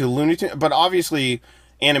Toons to Looney Tunes, but obviously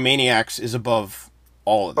Animaniacs is above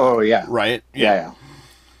all of them. Oh, yeah. Right? Yeah.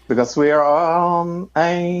 Because we are on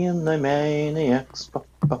Animaniacs.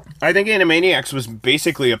 I think Animaniacs was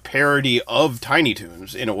basically a parody of Tiny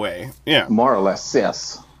Toons, in a way. Yeah. More or less,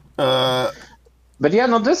 yes. But yeah,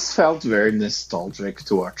 no, this felt very nostalgic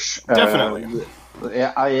to watch. Definitely.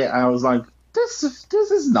 I was like, this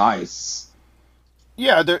is nice.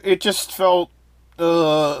 Yeah, it just felt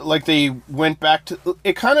like they went back to...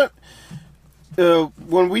 It kind of...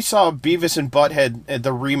 when we saw Beavis and Butthead at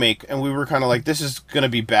the remake, and we were kind of like, this is going to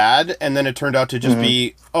be bad, and then it turned out to just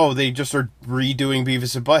be, they just are redoing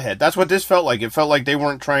Beavis and Butthead. That's what this felt like. It felt like they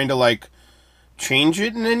weren't trying to, change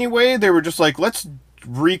it in any way. They were just like, let's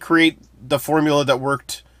recreate the formula that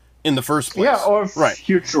worked in the first place. Yeah, or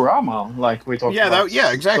Futurama, like we talked about.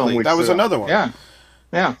 Yeah, exactly. That was another one. Yeah.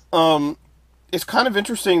 It's kind of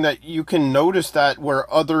interesting that you can notice that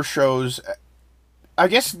where other shows... I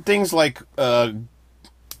guess things like,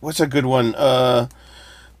 what's a good one?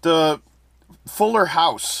 The Fuller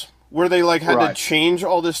House, where they had to change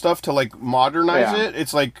all this stuff to modernize it.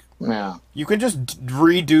 It's you can just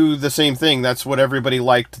redo the same thing. That's what everybody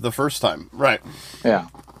liked the first time. Right. Yeah.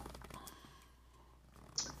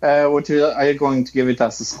 What are you going to give it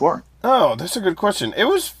as a score? Oh, that's a good question. It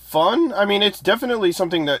was fun. I mean, it's definitely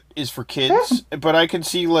something that is for kids, but I can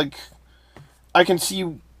see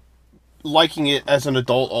liking it as an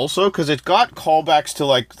adult also, because it got callbacks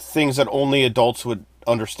to things that only adults would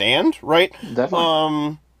understand, right?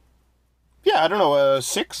 Definitely. Yeah, I don't know,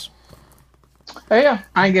 6? Yeah,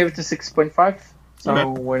 I gave it a 6.5, so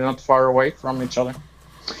we're not far away from each other.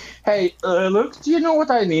 Hey, Luke, do you know what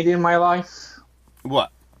I need in my life?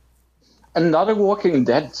 What? Another Walking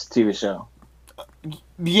Dead TV show.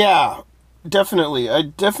 Yeah, definitely. I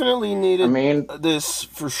definitely needed this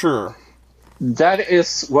for sure. That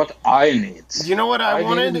is what I need. You know what I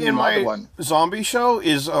wanted in my zombie show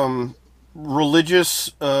is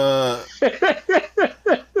religious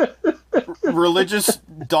religious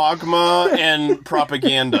dogma and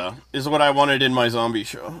propaganda is what I wanted in my zombie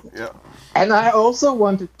show. Yeah. And I also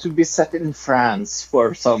wanted to be set in France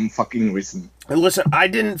for some fucking reason. And listen, I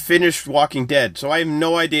didn't finish Walking Dead, so I have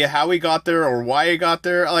no idea how he got there or why he got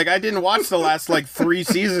there. I didn't watch the last 3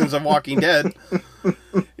 seasons of Walking Dead.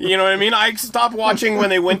 You know what I mean? I stopped watching when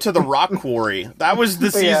they went to the rock quarry. That was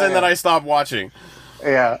the season that I stopped watching.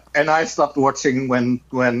 Yeah, and I stopped watching when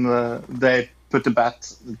they put the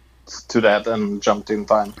bat to that and jumped in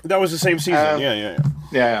time. That was the same season.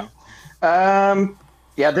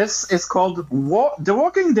 Yeah, this is called The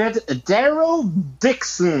Walking Dead Daryl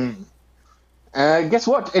Dixon. Guess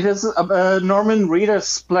what? It is Norman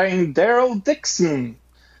Reedus playing Daryl Dixon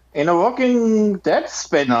in a Walking Dead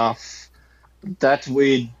spin-off that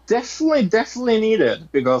we definitely needed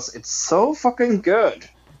because it's so fucking good.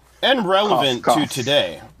 And relevant to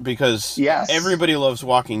today because everybody loves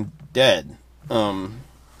Walking Dead.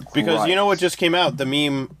 Because you know what just came out? The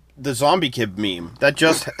meme, the Zombie Kid meme. That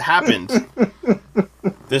just happened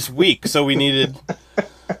this week, so we needed...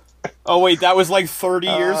 Oh, wait, that was 30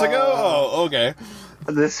 years ago? Oh, okay.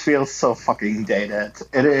 This feels so fucking dated.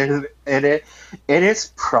 It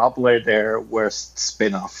is probably their worst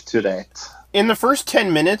spin-off to date. In the first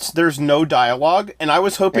 10 minutes, there's no dialogue, and I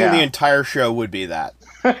was hoping the entire show would be that.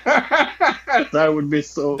 That would be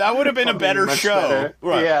so... That would have been a better show. Better.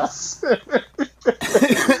 Right. Yes.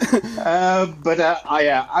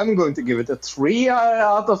 I'm going to give it a 3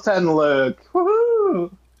 out of 10, Luke.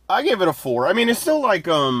 Woohoo! I gave it a 4. I mean, it's still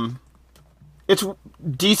it's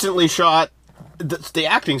decently shot. The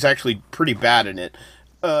acting's actually pretty bad in it.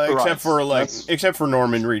 Except for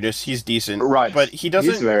Norman Reedus, he's decent. Right. But he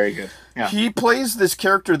doesn't... He's very good. Yeah. He plays this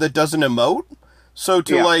character that doesn't emote, so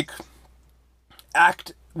to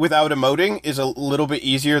act without emoting is a little bit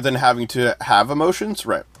easier than having to have emotions,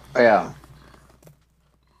 right? Yeah.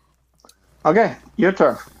 Okay, your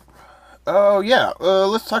turn. Oh, yeah.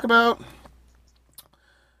 Let's talk about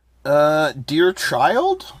Dear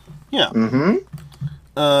Child? Yeah. Mm-hmm.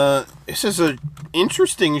 This is an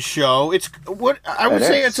interesting show. It's what I would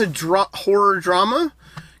say it's a horror drama,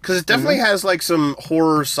 because it definitely has like some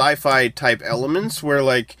horror sci-fi type elements where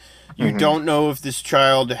like you don't know if this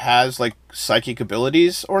child has like psychic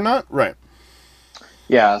abilities or not. Right.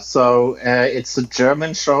 Yeah, so it's a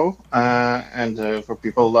German show, and for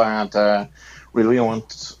people that really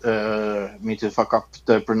want me to fuck up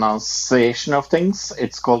the pronunciation of things,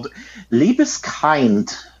 it's called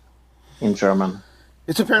Liebeskind in German.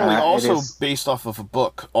 It's apparently also based off of a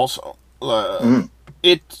book. Also,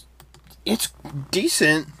 it's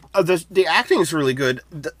decent. The acting is really good.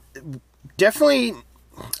 Definitely,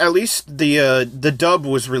 at least the dub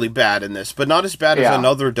was really bad in this, but not as bad as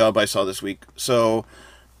another dub I saw this week. So,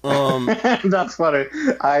 that's funny.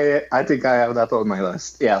 I think I have that on my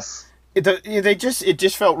list. Yes. It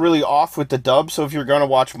just felt really off with the dub. So if you're gonna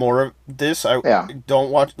watch more of this,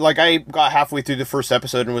 don't watch. Like I got halfway through the first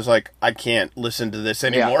episode and was like, I can't listen to this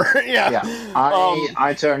anymore.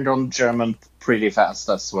 I turned on German pretty fast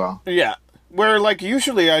as well. Yeah, where like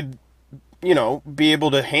usually I'd be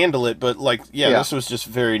able to handle it, but like this was just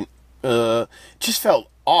very just felt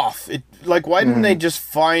off. It like why didn't they just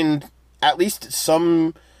find at least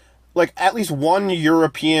one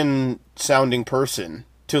European sounding person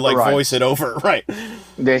to like voice it over, right?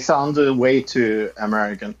 They sounded way too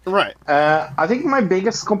American. Right. I think my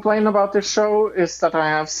biggest complaint about this show is that I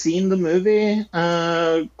have seen the movie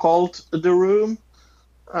called The Room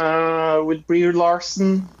with Brie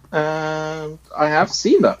Larson. I have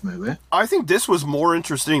seen that movie. I think this was more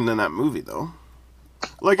interesting than that movie, though.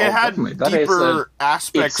 Like, it had deeper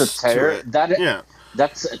aspects to it.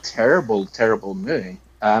 That's a terrible, terrible movie.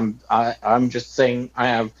 I'm just saying I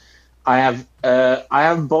have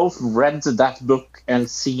both read that book and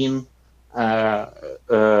seen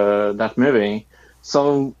that movie.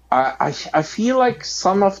 So I feel like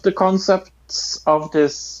some of the concepts of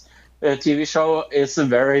this TV show is a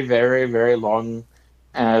very, very, very long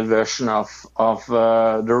version of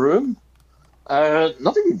The Room.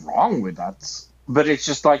 Nothing wrong with that, but it's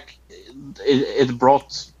just like it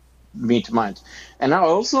brought me to mind. And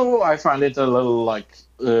I find it a little like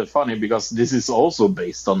funny because this is also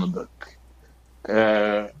based on a book.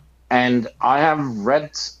 And I have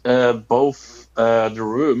read both The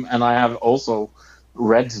Room, and I have also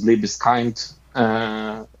read Liebeskind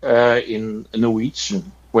in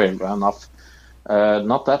Norwegian, weirdly enough,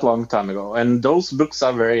 not that long time ago. And those books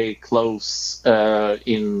are very close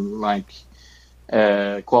in like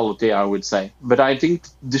quality, I would say. But I think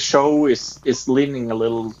the show is leaning a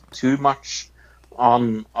little too much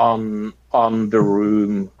on The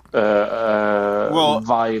Room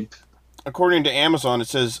vibe. According to Amazon, it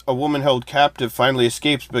says, a woman held captive finally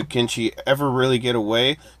escapes, but can she ever really get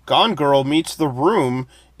away? Gone Girl meets The Room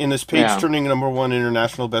in this page-turning #1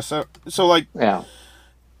 international bestseller. So, like,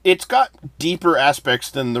 it's got deeper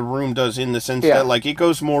aspects than The Room does in the sense that, like, it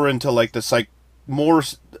goes more into, like, the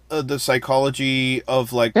psychology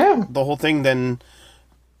of, like, the whole thing than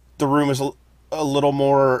The Room is a little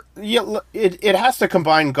more... Yeah, it has to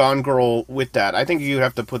combine Gone Girl with that. I think you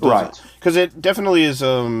have to put those... Right. Because it definitely is...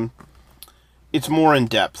 It's more in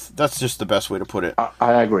depth. That's just the best way to put it.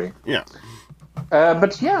 I agree. Yeah.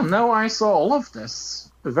 But I saw all of this.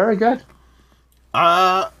 Very good.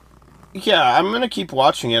 Yeah, I'm gonna keep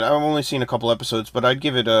watching it. I've only seen a couple episodes, but I'd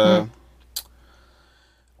give it a...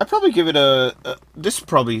 I'd probably give it this is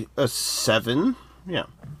probably a 7. Yeah.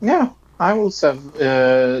 Yeah, I will say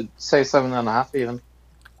 7.5 even.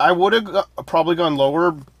 I would have probably gone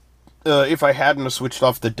lower if I hadn't have switched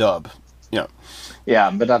off the dub. Yeah.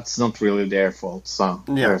 Yeah, but that's not really their fault, so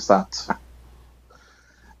there's that.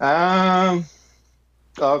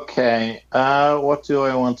 Okay, what do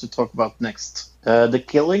I want to talk about next? The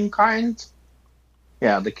Killing Kind?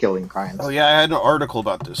 Yeah, The Killing Kind. Oh, yeah, I had an article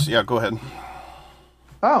about this. Yeah, go ahead.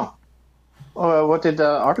 Oh. What did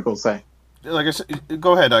the article say? Like I said,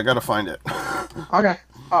 go ahead, I gotta find it. Okay.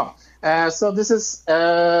 Oh, so this is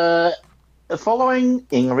following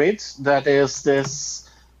Ingrid, that is this...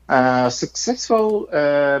 successful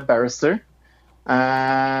barrister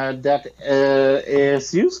that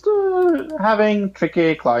is used to having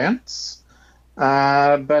tricky clients,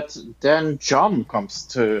 but then John comes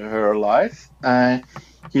to her life.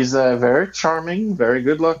 He's a very charming, very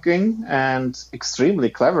good-looking, and extremely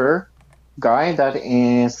clever guy that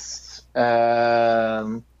is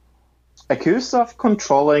accused of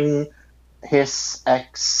controlling his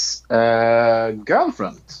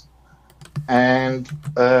ex-girlfriend. And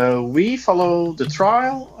we follow the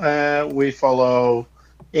trial. We follow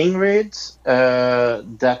Ingrid.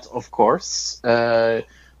 That, of course,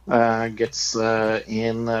 gets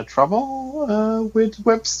in trouble with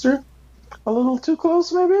Webster. a little too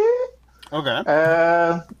close, maybe.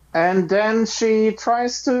 Okay. And then she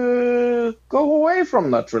tries to go away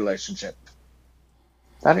from that relationship.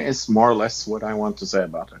 That is more or less what I want to say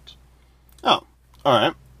about it. Oh, all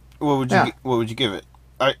right. What would you give it?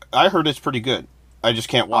 I heard it's pretty good. I just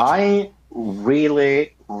can't watch it. I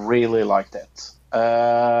really, really liked it.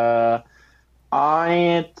 I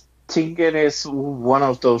think it is one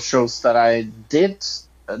of those shows that I did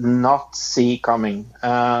not see coming.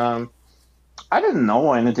 I didn't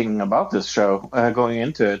know anything about this show going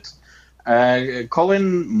into it.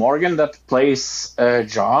 Colin Morgan, that plays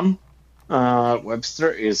John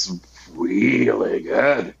Webster, is really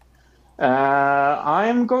good.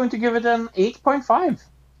 I'm going to give it an 8.5.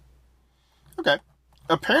 Okay.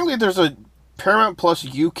 Apparently there's a Paramount Plus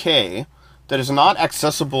UK that is not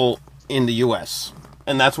accessible in the US.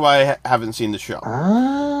 And that's why I haven't seen the show.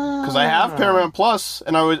 Because I have Paramount Plus,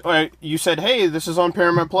 and you said, hey, this is on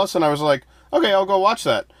Paramount Plus, and I was like, okay, I'll go watch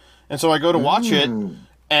that. And so I go to watch it,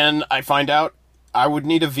 and I find out I would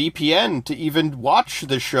need a VPN to even watch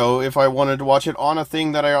the show if I wanted to watch it on a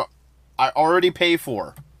thing that I already pay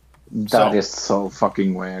for. That is so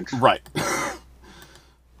fucking weird. Right.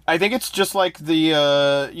 I think it's just like the,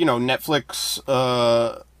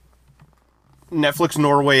 Netflix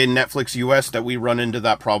Norway and Netflix US that we run into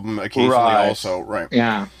that problem occasionally also. Right.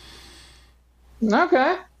 Yeah.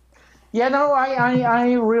 Okay. Yeah, no,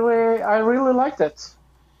 I really liked it.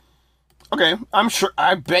 Okay. I'm sure,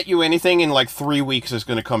 I bet you anything in like 3 weeks is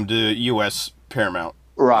going to come to US Paramount.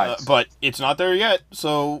 Right. But it's not there yet,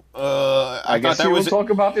 so I guess we will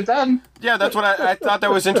talk about it then. Yeah, that's what I thought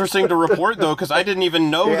that was interesting to report, though, because I didn't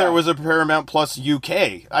even know there was a Paramount Plus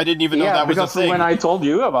UK. I didn't even know that was a thing. When I told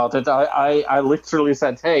you about it, I literally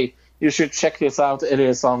said, hey, you should check this out. It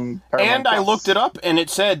is on Paramount And Plus. I looked it up, and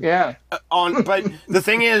it said... But the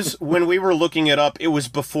thing is, when we were looking it up, it was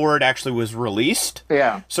before it actually was released.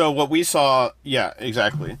 Yeah. So what we saw... Yeah,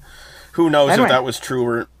 exactly. Who knows if that was true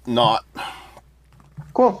or not.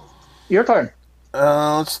 Cool. Your turn.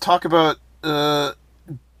 Let's talk about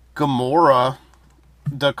Gamora,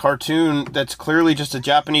 the cartoon that's clearly just a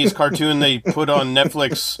Japanese cartoon they put on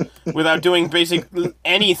Netflix without doing basically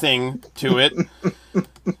anything to it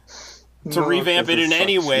to revamp it in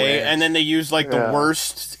any way, and then they use like the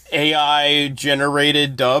worst AI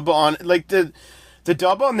generated dub on the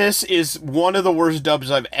dub on this is one of the worst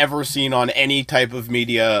dubs I've ever seen on any type of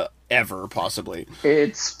media ever, possibly.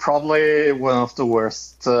 It's probably one of the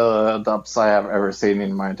worst dubs I have ever seen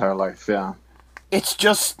in my entire life, yeah. It's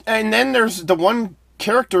just... And then there's the one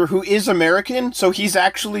character who is American, so he's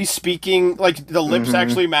actually speaking... Like, the lips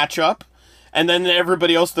actually match up, and then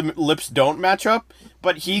everybody else, the lips don't match up,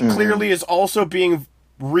 but he clearly is also being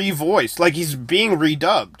revoiced. Like, he's being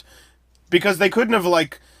redubbed. Because they couldn't have,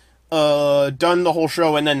 done the whole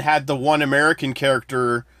show and then had the one American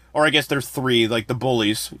character... Or I guess there's 3, like the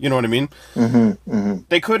bullies. You know what I mean?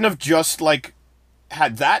 They couldn't have just,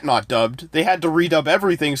 had that not dubbed. They had to redub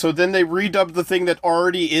everything, so then they redubbed the thing that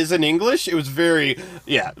already is in English. It was very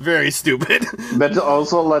stupid. But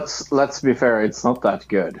also, let's be fair, it's not that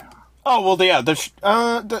good. Oh, well, yeah,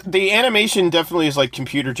 the animation definitely is,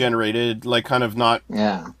 computer generated, kind of not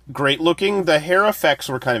great looking. The hair effects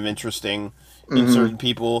were kind of interesting in certain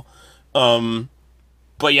people.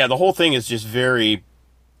 But yeah, the whole thing is just very...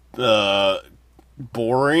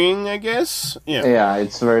 boring, I guess. Yeah,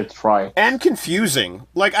 it's very dry. And confusing.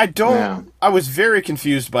 I was very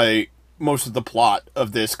confused by most of the plot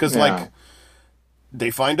of this, because,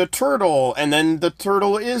 they find a turtle, and then the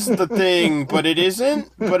turtle is the thing, but it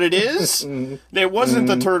isn't, but it is. It wasn't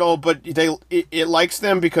the turtle, but it likes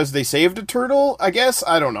them because they saved a turtle, I guess?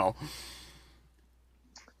 I don't know.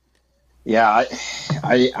 Yeah,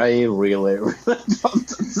 I really don't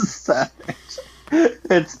understand it.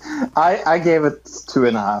 I gave it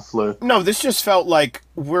 2.5, Lou. No, this just felt like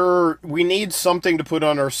we need something to put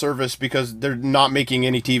on our service because they're not making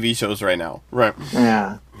any TV shows right now. Right.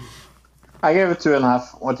 Yeah. I gave it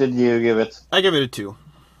 2.5. What did you give it? I gave it a 2.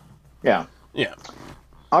 Yeah. Yeah.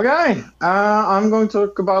 Okay. I'm going to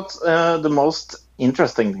talk about the most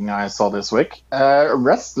interesting thing I saw this week.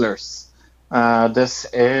 Wrestlers. This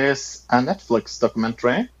is a Netflix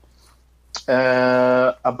documentary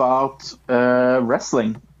about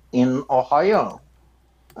wrestling in Ohio.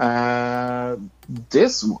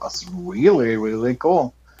 This was really, really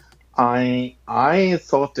cool. I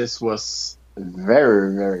thought this was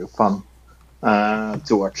very, very fun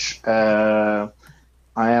to watch. I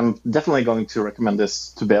am definitely going to recommend this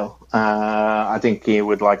to Bill. I think he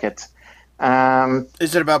would like it.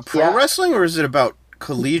 Is it about pro wrestling or is it about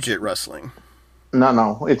collegiate wrestling?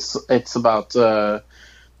 No, it's about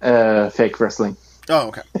fake wrestling. Oh,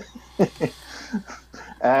 okay.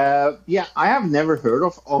 Yeah, I have never heard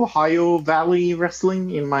of Ohio Valley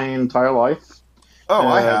Wrestling in my entire life. Oh,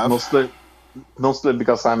 I have. Mostly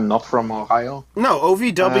because I'm not from Ohio. No,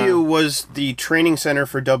 OVW was the training center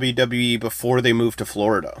for WWE before they moved to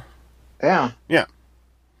Florida. Yeah. Yeah.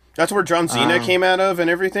 That's where John Cena came out of and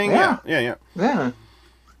everything? Yeah. Yeah.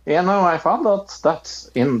 Yeah, no, I found out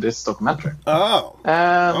that's in this documentary. Oh.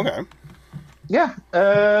 Okay. Yeah.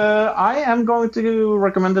 I am going to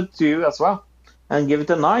recommend it to you as well. And give it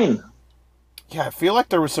a 9. Yeah, I feel like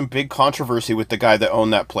there was some big controversy with the guy that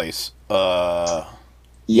owned that place. Yeah.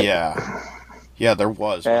 Yeah, there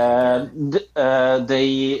was. They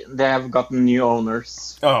have gotten new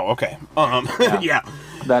owners. Oh, okay. Yeah.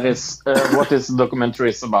 That is what this documentary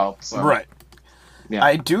is about. So. Right. Yeah.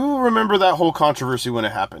 I do remember that whole controversy when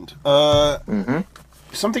it happened.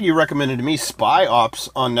 Something you recommended to me, Spy Ops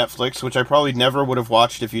on Netflix, which I probably never would have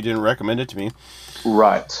watched if you didn't recommend it to me.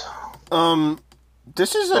 Right.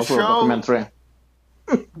 This is a also show a documentary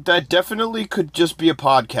that definitely could just be a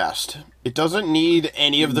podcast. It doesn't need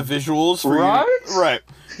any of the visuals for you. Right.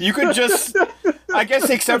 You could just, I guess,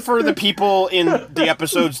 except for the people in the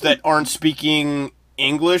episodes that aren't speaking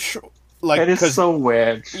English. Like, it is so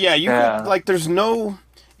weird. Yeah, you could, like, there's no,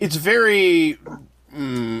 it's very,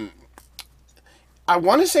 I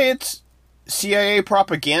want to say it's CIA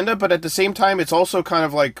propaganda, but at the same time, it's also kind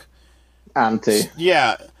of like... Anti.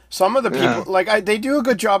 Yeah. Some of the people, like, they do a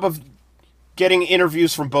good job of getting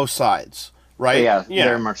interviews from both sides, right? Yeah,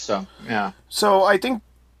 very much so. Yeah. So I think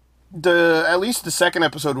at least the second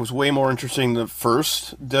episode was way more interesting than the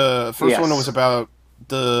first. The first one was about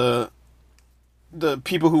the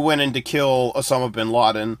people who went in to kill Osama bin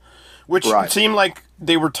Laden, which seemed like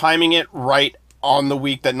they were timing it right on the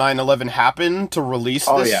week that 9/11 happened to release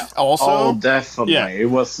this also. Oh, definitely. Yeah.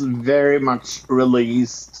 It was very much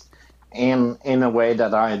released in a way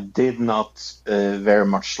that I did not very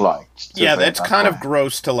much like. Yeah, that's kind of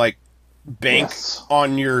gross to, like, bank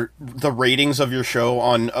on the ratings of your show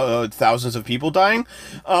on thousands of people dying.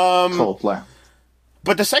 Totally.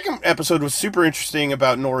 But the second episode was super interesting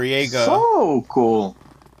about Noriega. So cool.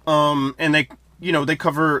 And they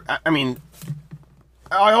cover, I mean,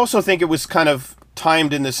 I also think it was kind of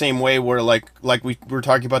timed in the same way where, like we were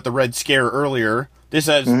talking about the Red Scare earlier. This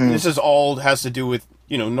is all has to do with,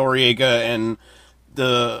 Noriega and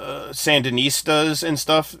the Sandinistas and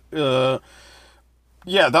stuff. Yeah,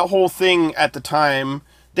 that whole thing at the time,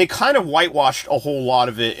 they kind of whitewashed a whole lot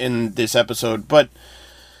of it in this episode, but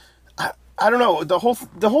I don't know, the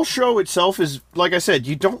whole show itself is, like I said,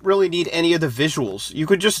 you don't really need any of the visuals. You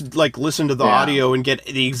could just, like, listen to the audio and get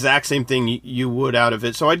the exact same thing you would out of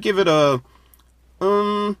it. So I'd give it a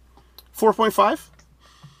 4.5.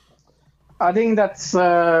 I think that's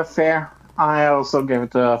fair. I also give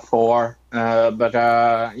it a 4. But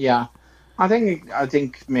yeah, I think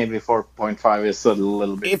maybe 4.5 is a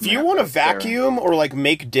little bit. If you want to vacuum or, like,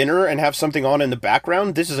 make dinner and have something on in the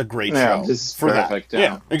background, this is a great show. This is for perfect. That.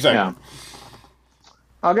 Yeah, exactly. Yeah.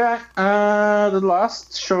 Okay, the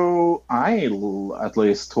last show I at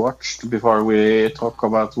least watched before we talk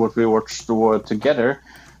about what we watched together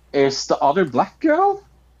is The Other Black Girl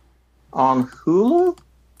on Hulu.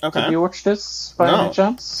 Okay. Did you watch this by any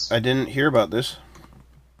chance? I didn't hear about this.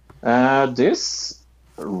 This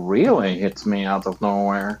really hit me out of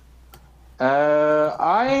nowhere.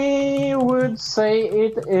 I would say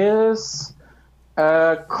it is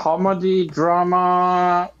a comedy,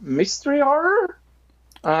 drama, mystery horror.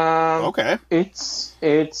 Okay. It's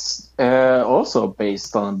also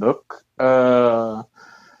based on a book.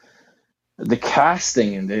 The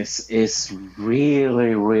casting in this is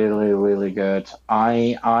really, really, really good.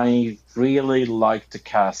 I really like the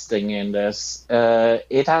casting in this.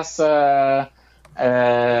 It has a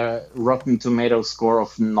Rotten Tomatoes score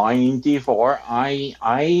of 94.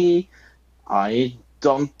 I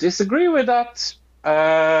don't disagree with that.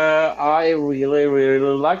 I really,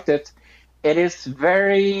 really liked it. It is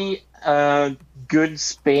very good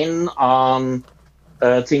spin on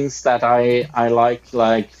things that I like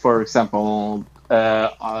for example,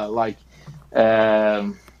 like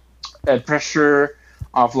a pressure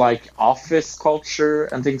of, like, office culture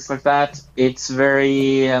and things like that. It's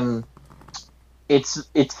very, it's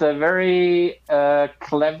a very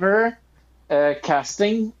clever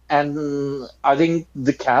casting, and I think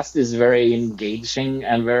the cast is very engaging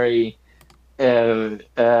and very.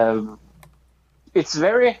 It's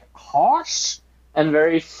very harsh and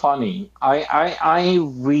very funny. I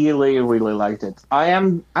really, really liked it. I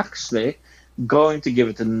am actually going to give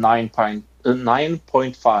it a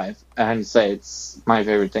 9.5 and say it's my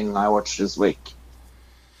favorite thing I watched this week.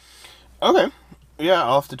 Okay. Yeah,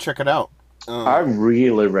 I'll have to check it out. I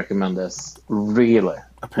really recommend this. Really.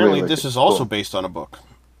 Apparently, really this is cool. also based on a book.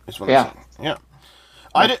 Is what I'm saying.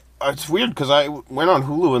 Yeah. It's weird because I went on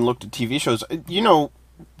Hulu and looked at TV shows. You know,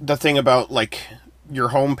 the thing about like your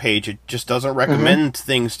homepage, it just doesn't recommend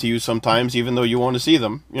things to you sometimes, even though you want to see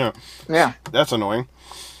them. Yeah. Yeah. That's annoying.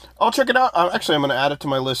 I'll check it out. Actually, I'm going to add it to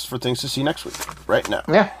my list for things to see next week. Right now.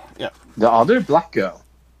 Yeah. Yeah. The other black girl.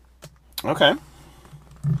 Okay.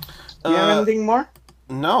 Do you have anything more?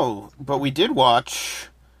 No, but we did watch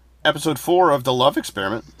episode 4 of The Love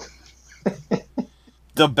Experiment.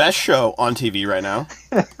 The best show on TV right now.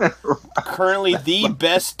 Currently the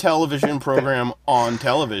best television program on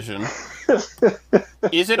television.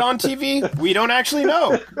 Is it on TV? We don't actually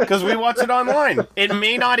know, because we watch it online. It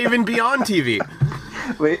may not even be on TV.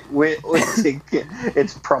 We think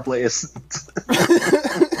it probably isn't.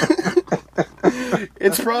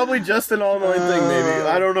 It's probably just an online thing, maybe.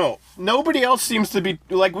 I don't know. Nobody else seems to be...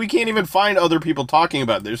 Like, we can't even find other people talking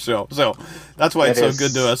about this show. So, that's why it's so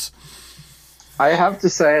good to us. I have to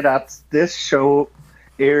say that this show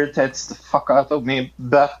irritates the fuck out of me,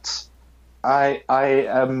 but I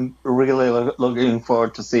am really looking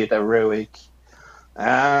forward to see it every week.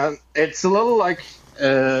 It's a little like...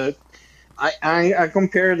 I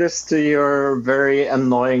compare this to your very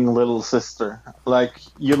annoying little sister. Like,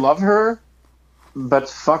 you love her, but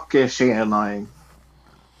fuck is she annoying.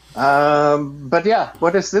 But yeah,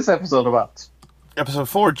 what is this episode about? Episode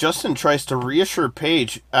 4, Justin tries to reassure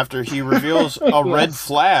Paige after he reveals a red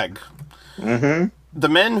flag. Mm-hmm. The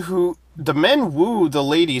men woo the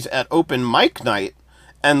ladies at open mic night,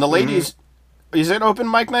 and the ladies... Is it open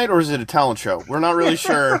mic night or is it a talent show? We're not really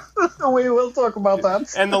sure. We will talk about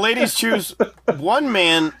that. And the ladies choose one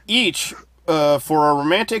man each for a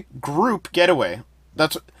romantic group getaway.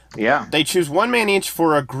 They choose one man each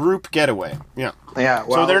for a group getaway. Yeah. Yeah.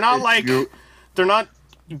 Well, so they're not they're not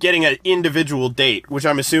getting an individual date, which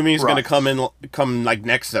I'm assuming is going to come like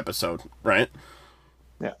next episode, right?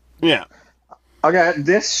 Yeah. Yeah. Okay,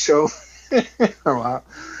 this show.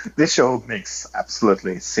 This show makes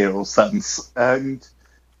absolutely zero sense, and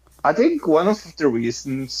I think one of the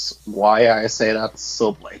reasons why I say that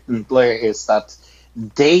so blatantly is that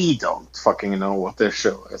they don't fucking know what this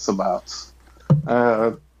show is about.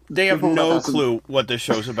 They have no clue what this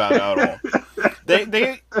show's about at all.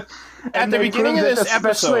 They at the beginning of this episode,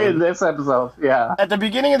 especially in this episode, yeah. At the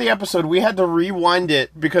beginning of the episode, we had to rewind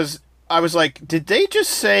it because I was like, did they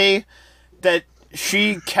just say that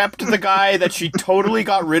she kept the guy that she totally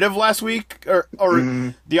got rid of last week, or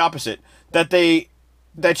the opposite, that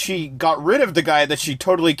she got rid of the guy that she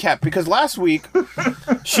totally kept? Because last week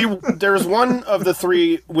there was one of the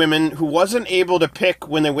 3 women who wasn't able to pick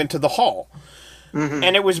when they went to the hall,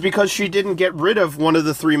 and it was because she didn't get rid of one of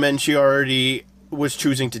the 3 men she already was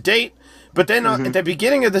choosing to date. But then at the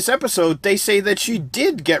beginning of this episode, they say that she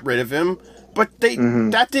did get rid of him, but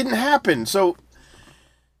that didn't happen. So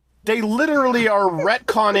they literally are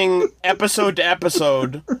retconning episode to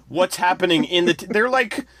episode what's happening in the... They're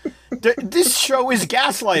like... This show is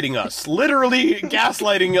gaslighting us. Literally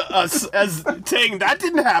gaslighting us as saying, that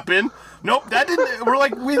didn't happen. Nope, that didn't... We're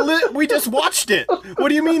like, we just watched it. What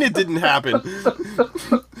do you mean it didn't happen?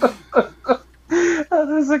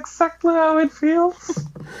 That is exactly how it feels.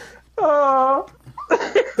 Oh.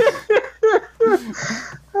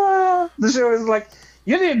 The show is like...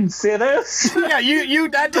 You didn't see this. Yeah, you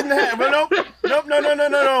that didn't happen. Nope,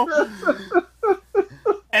 no.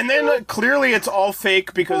 And then clearly it's all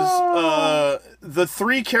fake because the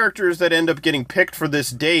 3 characters that end up getting picked for this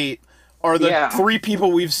date are the 3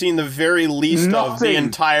 people we've seen the very least of the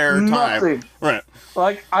entire time. Nothing. Right.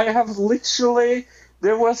 Like, I have literally...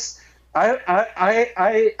 There was... one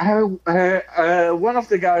of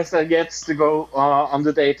the guys that gets to go on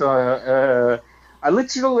the date... I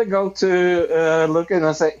literally go to look and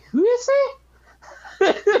I say, who is he?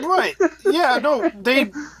 Right. Yeah, no,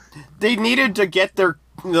 they needed to get the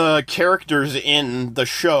characters in the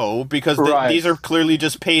show because these are clearly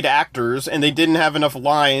just paid actors and they didn't have enough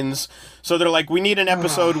lines. So they're like, we need an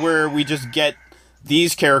episode where we just get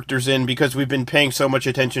these characters in because we've been paying so much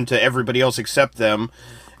attention to everybody else except them.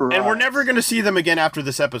 Right. And we're never going to see them again after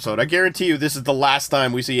this episode. I guarantee you this is the last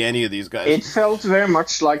time we see any of these guys. It felt very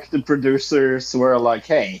much like the producers were like,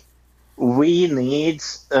 hey, we need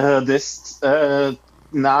this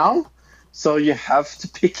now, so you have to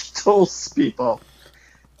pick those people.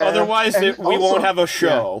 Otherwise, we won't have a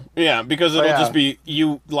show. Yeah, because it'll just be,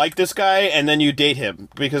 you like this guy, and then you date him,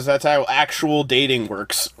 because that's how actual dating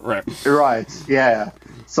works. Right. Right, yeah.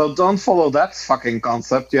 So don't follow that fucking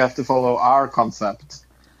concept. You have to follow our concept.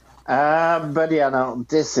 But yeah, no,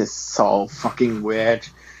 this is so fucking weird.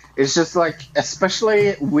 It's just like,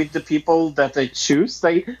 especially with the people that they choose,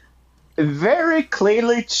 they very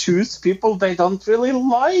clearly choose people they don't really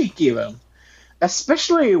like, even.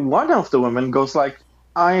 Especially one of the women goes like,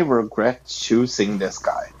 I regret choosing this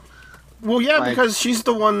guy. Well, yeah, like, because she's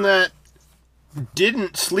the one that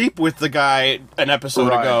didn't sleep with the guy an episode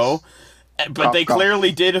ago, but they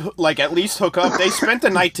clearly did, like, at least hook up. They spent the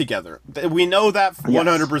night together. We know that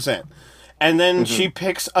 100%. Yes. And then she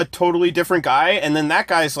picks a totally different guy, and then that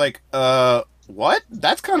guy's like, what?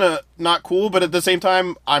 That's kind of not cool, but at the same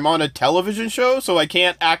time, I'm on a television show, so I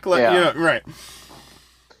can't act like... Yeah, right.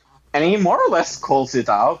 And he more or less calls it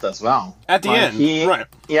out as well. At the end, right.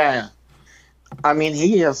 Yeah. I mean,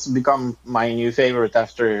 he has become my new favorite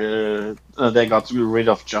after they got rid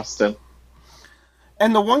of Justin.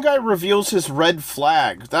 And the one guy reveals his red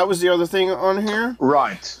flag. That was the other thing on here?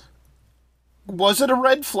 Right. Was it a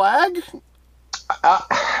red flag?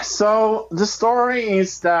 So, the story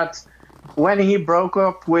is that when he broke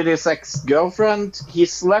up with his ex-girlfriend, he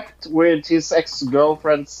slept with his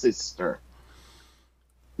ex-girlfriend's sister.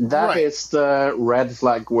 That is the red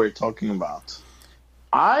flag we're talking about.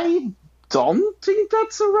 I don't think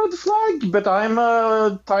that's a red flag, but I'm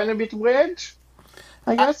a tiny bit weird,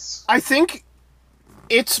 I guess. I think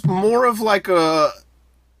it's more of like a...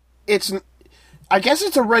 I guess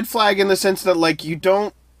it's a red flag in the sense that, like, you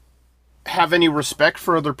don't have any respect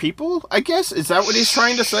for other people, I guess? Is that what he's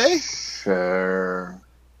trying to say? Sure.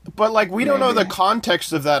 But, like, we don't know the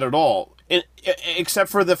context of that at all, except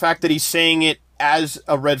for the fact that he's saying it as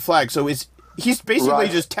a red flag. So he's basically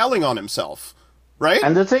just telling on himself, right?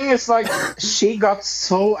 And the thing is, like, she got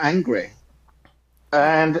so angry.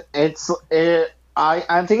 And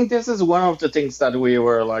I think this is one of the things that we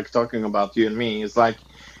were, like, talking about, you and me, is, like,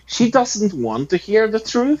 she doesn't want to hear the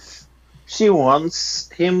truth. She wants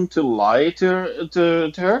him to lie to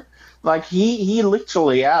her. Like, he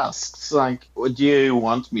literally asks, like, do you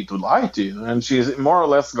want me to lie to you? And she more or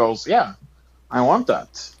less goes, yeah, I want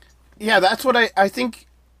that. Yeah, that's what I think.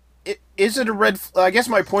 Is it a red... I guess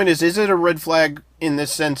my point is it a red flag in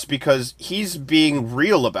this sense because he's being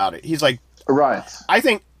real about it? He's like... Right. I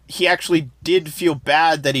think he actually did feel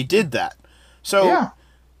bad that he did that. So,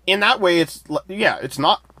 in that way, it's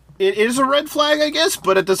not... It is a red flag, I guess,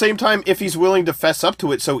 but at the same time, if he's willing to fess up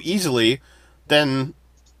to it so easily, then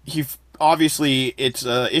obviously it's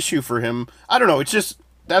an issue for him. I don't know, it's just...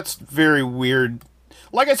 That's very weird.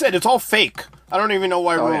 Like I said, it's all fake. I don't even know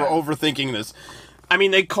why we're overthinking this. I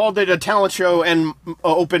mean, they called it a talent show and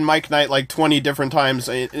open mic night like 20 different times,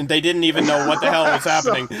 and they didn't even know what the hell was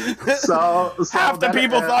happening. So half the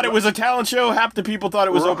people thought it was a talent show, half the people thought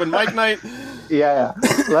it was open mic night. Yeah.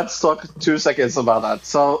 Let's talk 2 seconds about that.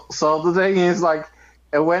 So the thing is, like,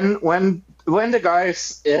 when the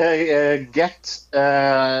guys get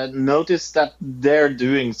notice that they're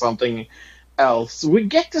doing something else, we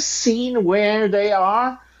get the scene where they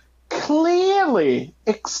are clearly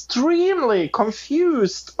extremely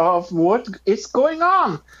confused of what is going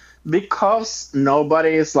on because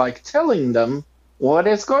nobody is, like, telling them what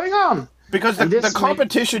is going on. Because the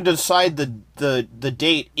competition to decide the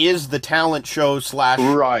date is the talent show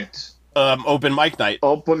 / open mic night.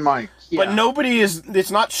 Open mic, yeah. But nobody is...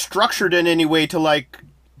 It's not structured in any way to, like,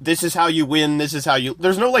 this is how you win, this is how you...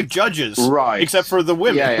 There's no, like, judges. Right. Except for the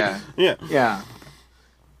women. Yeah.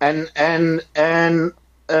 And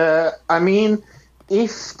I mean,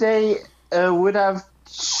 if they would have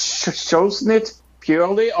chosen it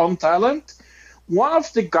purely on talent, one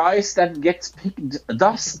of the guys that gets picked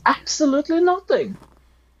does absolutely nothing.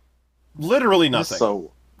 Literally nothing.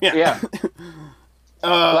 So, yeah.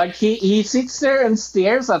 Like, he sits there and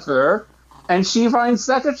stares at her, and she finds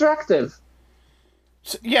that attractive.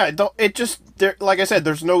 So, yeah, it just... Like I said,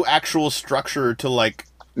 there's no actual structure to, like...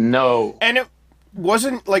 No. And it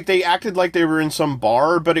wasn't like they acted like they were in some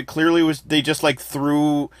bar, but it clearly was... They just, like,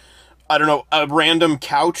 threw... I don't know, a random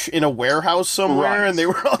couch in a warehouse somewhere, and they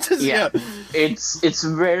were all just... Yeah. It's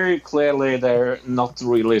very clearly they're not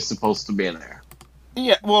really supposed to be there.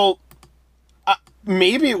 Yeah, well...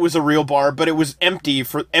 maybe it was a real bar, but it was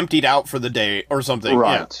emptied out for the day or something.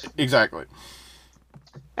 Right. Yeah, exactly.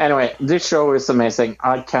 Anyway, this show is amazing.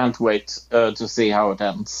 I can't wait to see how it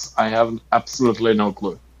ends. I have absolutely no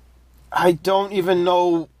clue. I don't even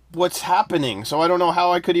know what's happening, so I don't know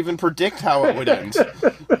how I could even predict how it would end.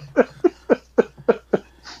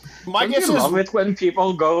 My guess is... I love it when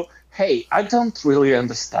people go, hey, I don't really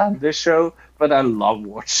understand this show, but I love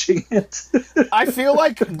watching it. I feel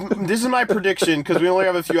like, this is my prediction, because we only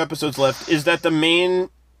have a few episodes left, is that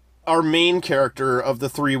our main character of the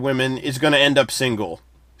three women is going to end up single.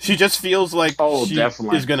 She just feels like she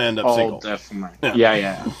definitely. is going to end up single. Oh, definitely.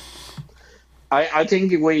 Yeah. I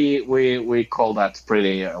think we call that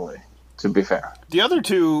pretty early, to be fair. The other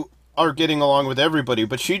two are getting along with everybody,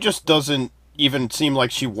 but she just doesn't even seem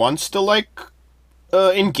like she wants to, like,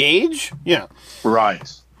 engage. Yeah. Right.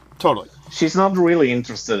 Totally. She's not really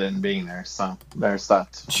interested in being there, so there's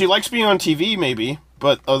that. She likes being on TV, maybe,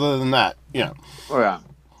 but other than that, yeah. Oh, yeah.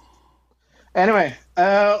 Anyway,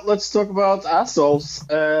 let's talk about assholes.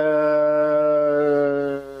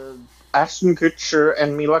 Ashton Kutcher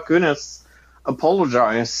and Mila Kunis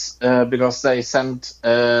apologize because they sent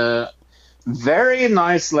very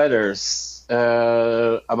nice letters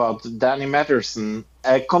about Danny Matterson,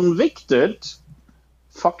 a convicted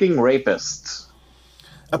fucking rapist.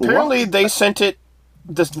 Apparently, they sent it.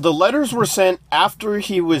 The letters were sent after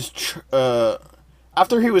he was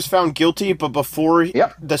found guilty, but before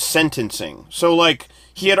the sentencing. So, like,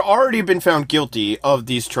 he had already been found guilty of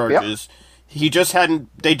these charges. Yep. He just hadn't.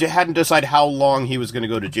 They hadn't decided how long he was going to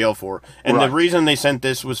go to jail for, and the reason they sent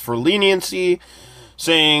this was for leniency,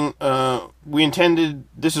 saying, "We intended."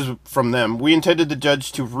 This is from them. We intended the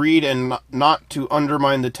judge to read and not to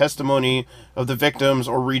undermine the testimony of the victims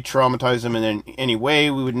or re-traumatize them in any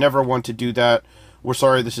way. We would never want to do that. We're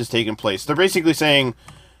sorry this has taken place. They're basically saying,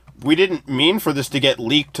 we didn't mean for this to get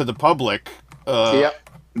leaked to the public.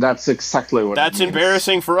 That's exactly what That's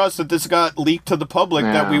embarrassing for us that this got leaked to the public,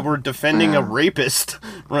 that we were defending a rapist.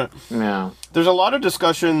 Right. Yeah. There's a lot of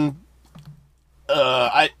discussion.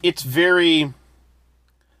 It's very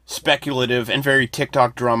speculative and very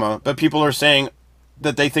TikTok drama, but people are saying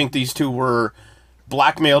that they think these two were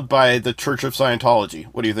blackmailed by the Church of Scientology.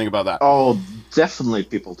 What do you think about that? Oh, definitely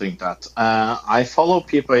people think that. I follow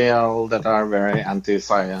people that are very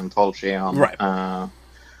anti-Scientology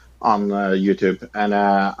on YouTube, and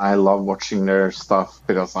I love watching their stuff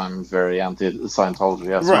because I'm very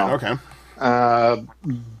anti-Scientology as well. Right, okay.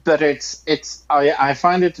 But I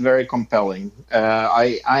find it very compelling.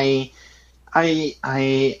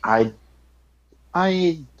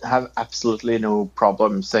 I have absolutely no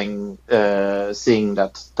problem seeing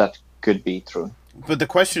that could be true. But the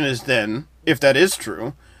question is then, if that is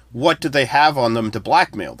true, what do they have on them to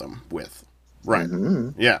blackmail them with? Right.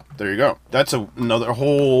 Mm-hmm. Yeah, there you go. That's another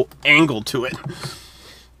whole angle to it.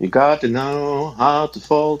 You got to know how to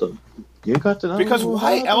fold them. You got to know. Because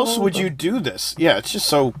why else would you do this? Yeah, it's just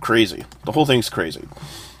so crazy. The whole thing's crazy.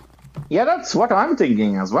 Yeah, that's what I'm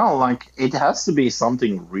thinking as well. Like, it has to be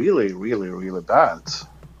something really, really, really bad.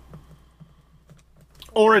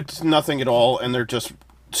 Or it's nothing at all, and they're just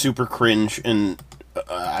super cringe, and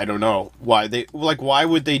I don't know why they... Like, why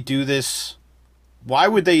would they do this? Why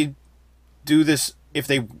would they do this if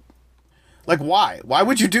they... Like, why? Why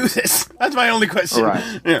would you do this? That's my only question.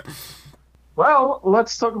 Right. Yeah. Well,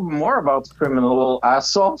 let's talk more about criminal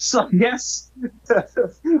assholes, I guess.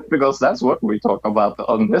 Because that's what we talk about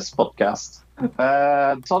on this podcast.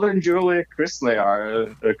 Todd and Julie Chrisley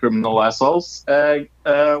are criminal assholes.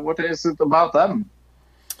 What is it about them?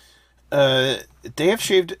 They have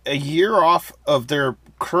shaved a year off of their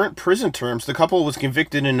current prison terms. The couple was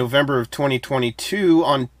convicted in November of 2022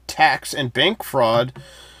 on tax and bank fraud.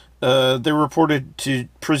 They were reported to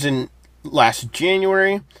prison last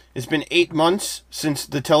January. It's been 8 months since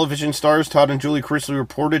the television stars Todd and Julie Chrisley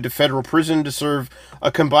reported to federal prison to serve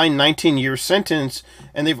a combined 19-year sentence,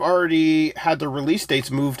 and they've already had their release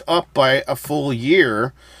dates moved up by a full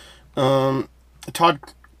year. Todd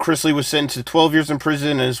Chrisley was sentenced to 12 years in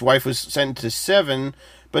prison, and his wife was sentenced to 7,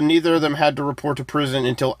 but neither of them had to report to prison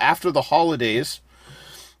until after the holidays.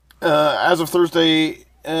 As of Thursday,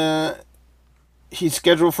 he's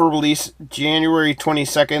scheduled for release January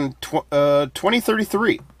 22nd,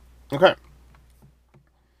 2033. Okay.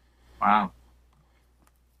 Wow.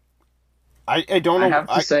 I don't know. I have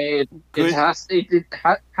to say it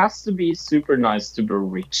has to be super nice to be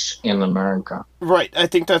rich in America. Right. I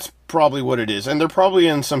think that's probably what it is, and they're probably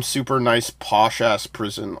in some super nice posh ass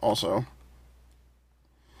prison also.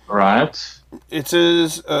 Right. It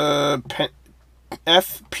says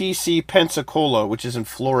FPC Pensacola, which is in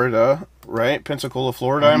Florida, right? Pensacola,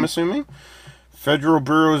 Florida. I'm assuming. Federal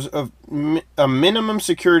Bureaus of a minimum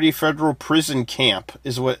security federal prison camp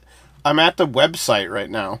is what I'm at the website right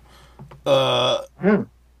now.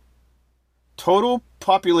 Total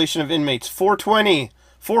population of inmates 420.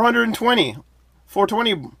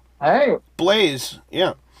 Hey, Blaze,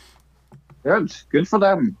 yeah. Good for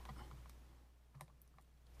them.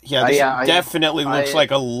 Yeah, this definitely looks like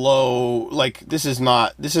a low. Like this is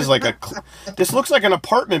not. This is like a. This looks like an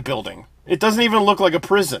apartment building. It doesn't even look like a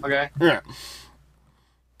prison. Okay. Yeah.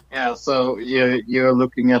 Yeah, so you're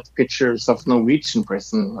looking at pictures of Norwegian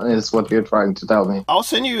prison, is what you're trying to tell me. I'll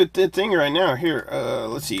send you the thing right now. Here,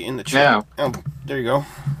 let's see, in the chat. Yeah. Oh, there you go.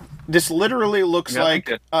 This literally looks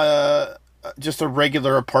like just a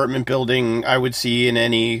regular apartment building I would see in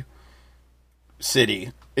any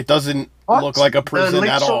city. It doesn't look like a prison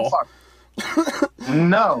at all.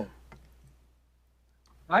 No.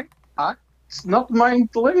 I not mind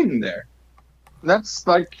living there. That's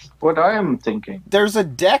like what I am thinking. There's a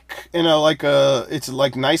deck and it's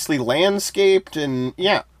like nicely landscaped, and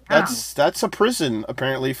that's a prison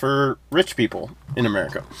apparently for rich people in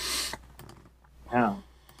America. Yeah.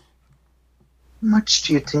 How much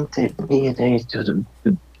do you think they pay to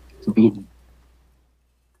be?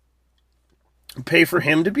 Pay for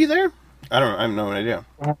him to be there? I don't know. I have no idea.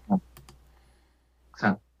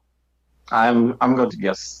 So, I'm going to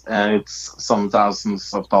guess it's some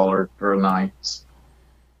thousands of dollars per night.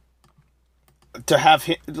 To have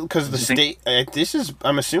him, because the state, this is,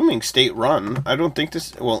 I'm assuming, state run. I don't think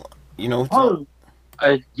this, well, you know.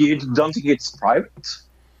 You don't think it's private?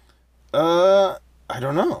 I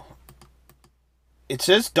don't know. It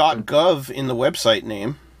says .gov in the website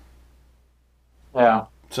name. Yeah.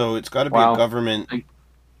 So it's got to be a government.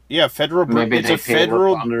 Yeah, federal. Maybe it's a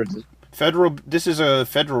federal. This is a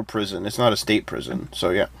federal prison. It's not a state prison.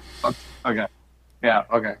 So yeah. Okay. Yeah.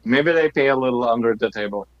 Okay. Maybe they pay a little under the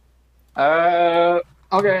table.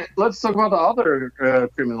 Okay. Let's talk about the other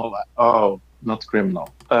criminal. Oh, not criminal.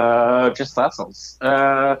 Just assholes.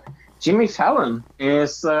 Jimmy Fallon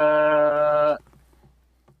is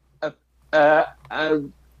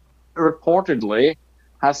reportedly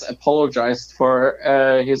has apologized for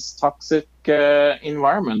his toxic work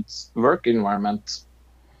environment.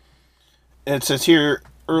 It says here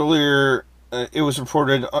earlier, it was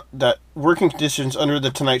reported that working conditions under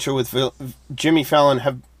The Tonight Show with Jimmy Fallon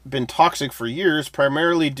have been toxic for years,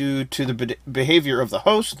 primarily due to the behavior of the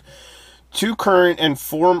host. 2 current and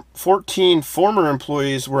 14 former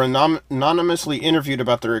employees were anonymously interviewed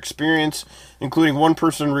about their experience, including one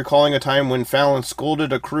person recalling a time when Fallon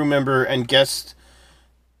scolded a crew member and guest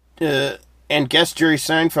Jerry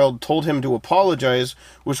Seinfeld told him to apologize,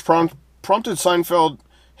 which prompted Seinfeld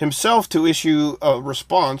himself to issue a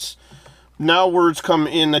response. Now words come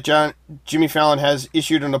in that Jimmy Fallon has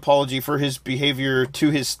issued an apology for his behavior to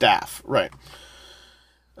his staff. Right.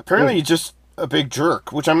 Apparently he's just a big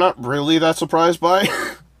jerk, which I'm not really that surprised by.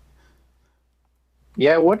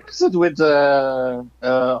 Yeah, what is it with the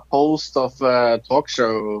host of a talk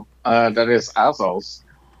show that is assholes?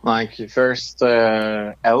 Like, first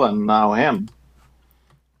Ellen, now him.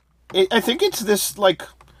 I think it's this, like,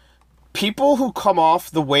 people who come off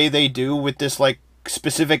the way they do with this, like,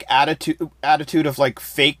 specific attitude of, like,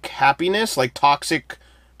 fake happiness, like toxic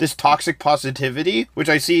positivity, which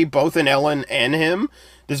I see both in Ellen and him.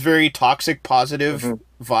 This very toxic, positive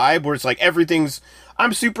vibe where it's like I'm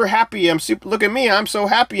super happy. Look at me. I'm so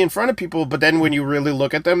happy in front of people. But then when you really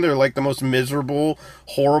look at them, they're like the most miserable,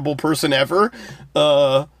 horrible person ever.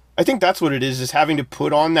 I think that's what it is having to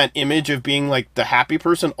put on that image of being like the happy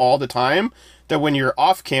person all the time, that when you're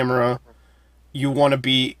off camera, you want to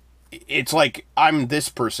be, it's like, I'm this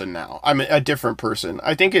person now. I'm a different person.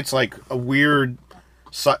 I think it's like a weird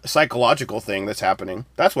psychological thing that's happening.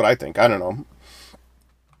 That's what I think. I don't know.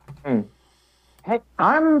 Hey,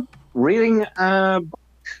 I'm reading a book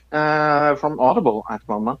from Audible at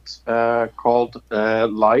the moment called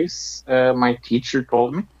Lies, My Teacher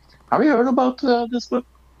Told Me. Have you heard about this book?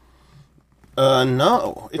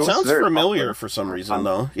 No. It sounds familiar for some reason,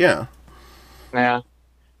 though. Yeah. Yeah.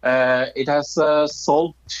 It has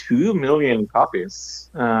sold 2 million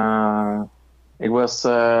copies. It was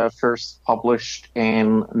first published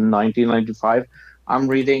in 1995. I'm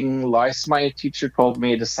reading Lies My Teacher Told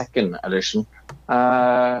Me, the second edition.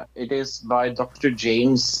 It is by Dr.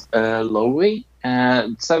 James Lowy.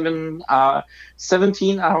 17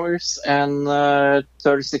 hours and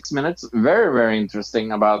 36 minutes. Very, very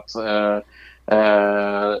interesting about the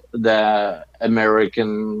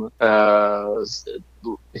American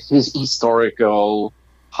historical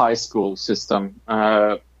high school system.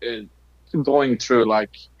 Going through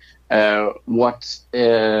like what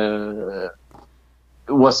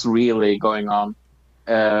was really going on,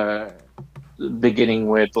 beginning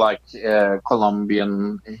with like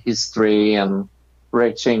Colombian history and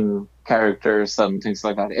reaching characters and things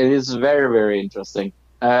like that. It is very, very interesting.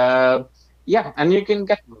 Yeah, and you can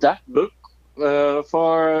get that book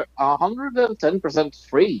for 110%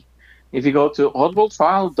 free if you go to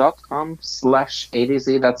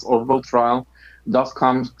audibletrial.com/ADZ. That's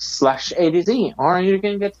audibletrial.com/ADZ, or you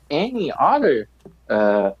can get any other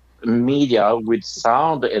media with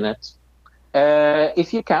sound in it.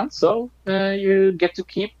 If you can't, so you get to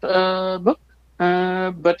keep a book,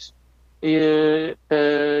 but you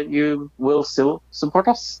will still support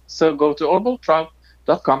us. So go to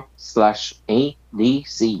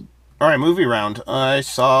addict.com/ADC. All right, movie round. I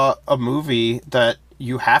saw a movie that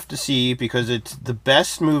you have to see because it's the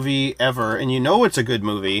best movie ever, and you know it's a good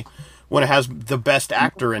movie when it has the best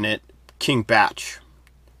actor in it, King Batch.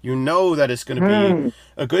 You know that it's going to be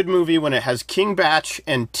a good movie when it has King Batch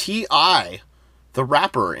and T.I., the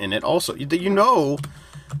rapper, in it also. You know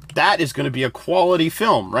that is going to be a quality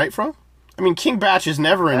film, right, Fro? I mean, King Batch is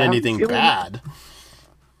never in anything bad.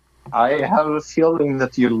 I have a feeling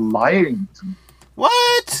that you're lying to me.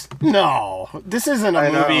 What? No. This isn't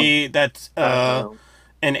a movie that's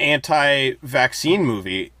an anti-vaccine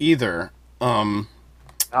movie either.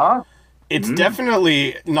 It's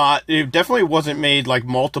definitely not... It definitely wasn't made like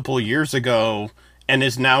multiple years ago and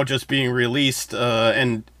is now just being released,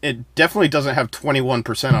 and it definitely doesn't have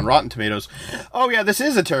 21% on Rotten Tomatoes. Oh yeah, this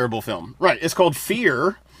is a terrible film. Right, it's called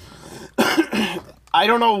Fear. I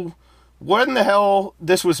don't know when the hell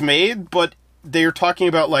this was made, but they're talking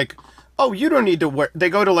about like, oh, you don't need to wear... They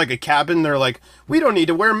go to like a cabin, they're like, we don't need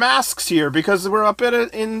to wear masks here because we're up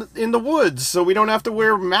in the woods, so we don't have to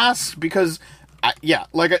wear masks because...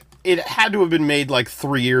 it had to have been made like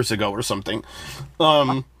 3 years ago or something.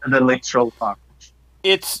 The literal fuck.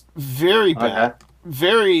 It's very bad.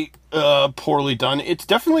 Very poorly done. It's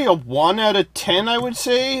definitely a 1 out of 10, I would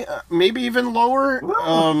say. Maybe even lower.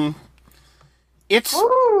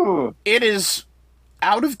 It is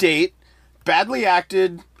out of date, badly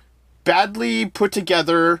acted, badly put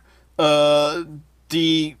together.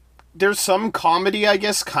 There's some comedy, I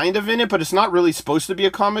guess, kind of in it, but it's not really supposed to be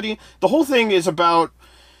a comedy. The whole thing is about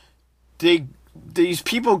these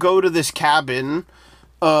people go to this cabin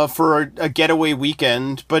for a getaway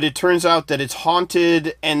weekend, but it turns out that it's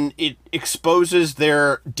haunted and it exposes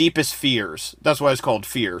their deepest fears. That's why it's called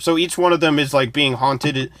Fear. So each one of them is like being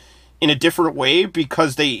haunted in a different way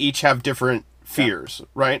because they each have different fears,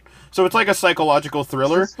 right? So it's like a psychological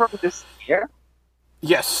thriller. Is this from this year?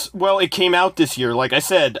 Yes. Well, it came out this year. Like I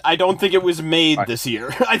said, I don't think it was made this year.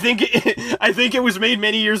 I think it was made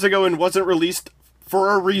many years ago and wasn't released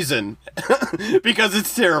for a reason because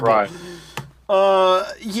it's terrible. Right.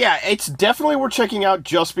 Yeah, it's definitely worth checking out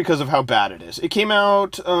just because of how bad it is. It came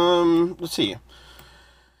out, let's see,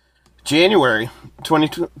 January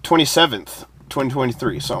 27th,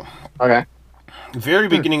 2023. So, okay, very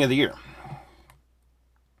beginning of the year.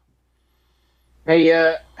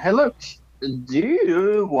 Hey, look. Do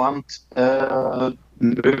you want a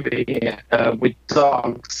movie with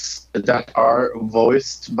dogs that are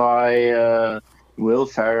voiced by Will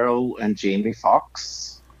Ferrell and Jamie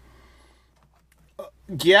Foxx?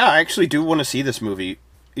 Yeah, I actually do want to see this movie.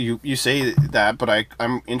 You say that, but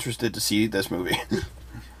I'm interested to see this movie.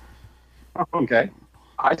 Okay.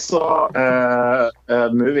 I saw a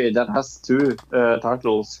movie that has two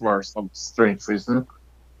titles for some strange reason.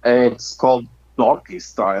 It's called Doggy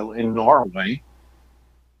Style in Norway,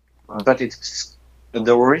 but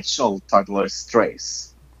the original title is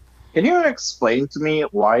Strays. Can you explain to me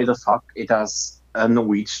why the fuck it has a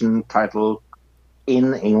Norwegian title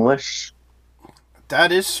in English?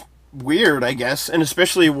 That is weird, I guess, and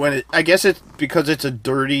especially when I guess it's because it's a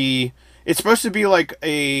dirty... It's supposed to be like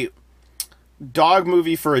a dog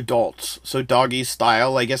movie for adults, so Doggy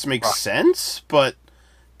Style, I guess, makes sense, but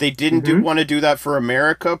they didn't want to do that for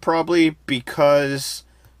America, probably because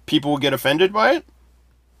people would get offended by it,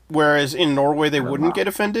 whereas in Norway they wouldn't get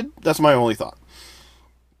offended. That's my only thought.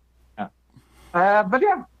 But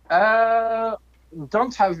yeah,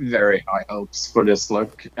 don't have very high hopes for this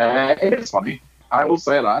look. It is funny, I will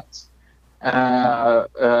say that.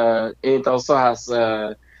 It also has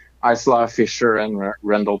Isla Fisher and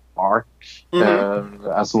Randall Park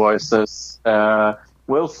as voices.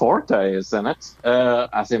 Will Forte is in it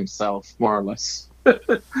as himself, more or less.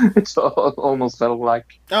 It almost felt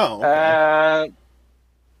like. Oh.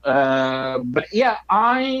 Okay. But yeah,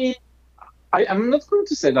 I'm not going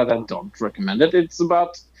to say that I don't recommend it. It's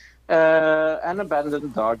about an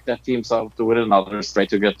abandoned dog that teams up with another stray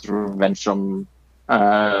to get revenge on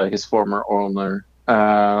his former owner.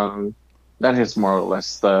 That is more or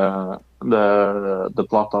less the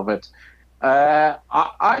plot of it. I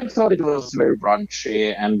thought it was very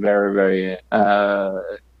raunchy and very, very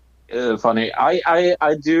funny.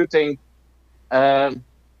 I do think I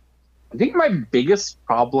think my biggest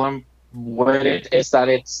problem with it is that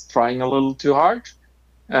it's trying a little too hard.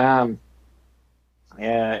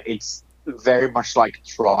 It's very much like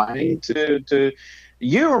trying to.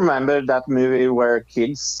 You remember that movie where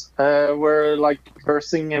kids were like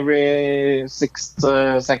cursing every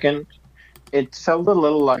 6th second? It felt a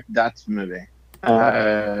little like that movie.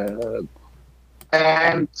 And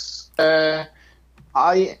I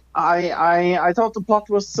thought the plot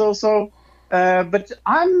was so But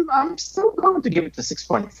I'm still going to give it a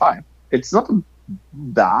 6.5. It's not a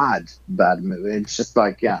bad movie. It's just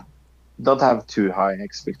like, yeah, don't have too high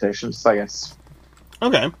expectations, I guess.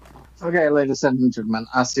 Okay. Okay, ladies and gentlemen,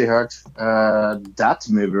 as you heard, that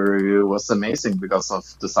movie review was amazing because of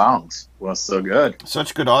the sound was so good.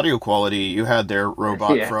 Such good audio quality you had there,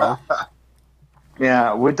 Robot Pro.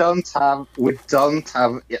 Yeah, we don't have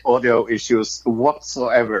audio issues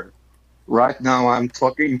whatsoever. Right now, I'm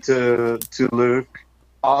talking to Luke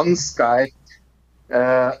on Skype,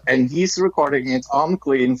 and he's recording it on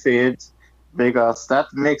clean feed because that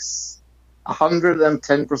makes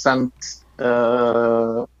 110%.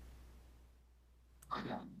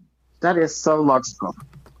 That is so logical.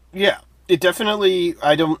 Yeah, it definitely.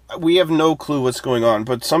 We have no clue what's going on,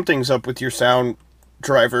 but something's up with your sound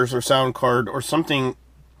drivers or sound card or something.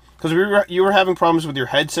 Because you were having problems with your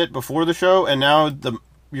headset before the show, and now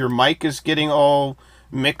your mic is getting all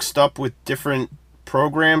mixed up with different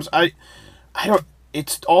programs. I don't.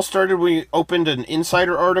 It's all started when we opened an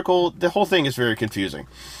Insider article. The whole thing is very confusing.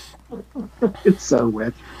 It's so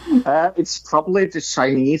weird. It's probably the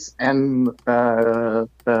Chinese and the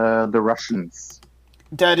Russians.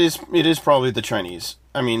 It is probably the Chinese.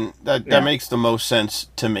 I mean, that makes the most sense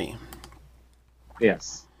to me.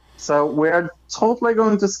 Yes. So we're totally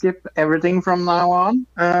going to skip everything from now on.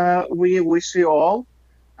 We wish you all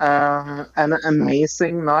an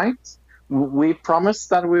amazing night. We promise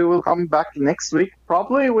that we will come back next week,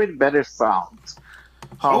 probably with better sound.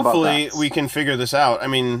 Hopefully we can figure this out. I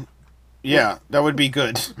mean, yeah, that would be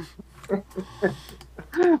good.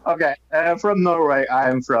 Okay, from Norway, I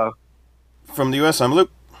am Fro. From the US, I'm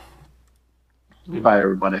Luke. Goodbye,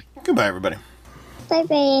 everybody. Goodbye, everybody.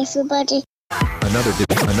 Bye-bye, everybody. Another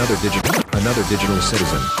digital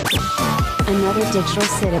citizen. Another digital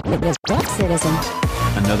citizen.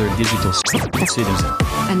 Another digital citizen.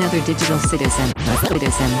 Another digital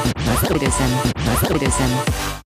citizen.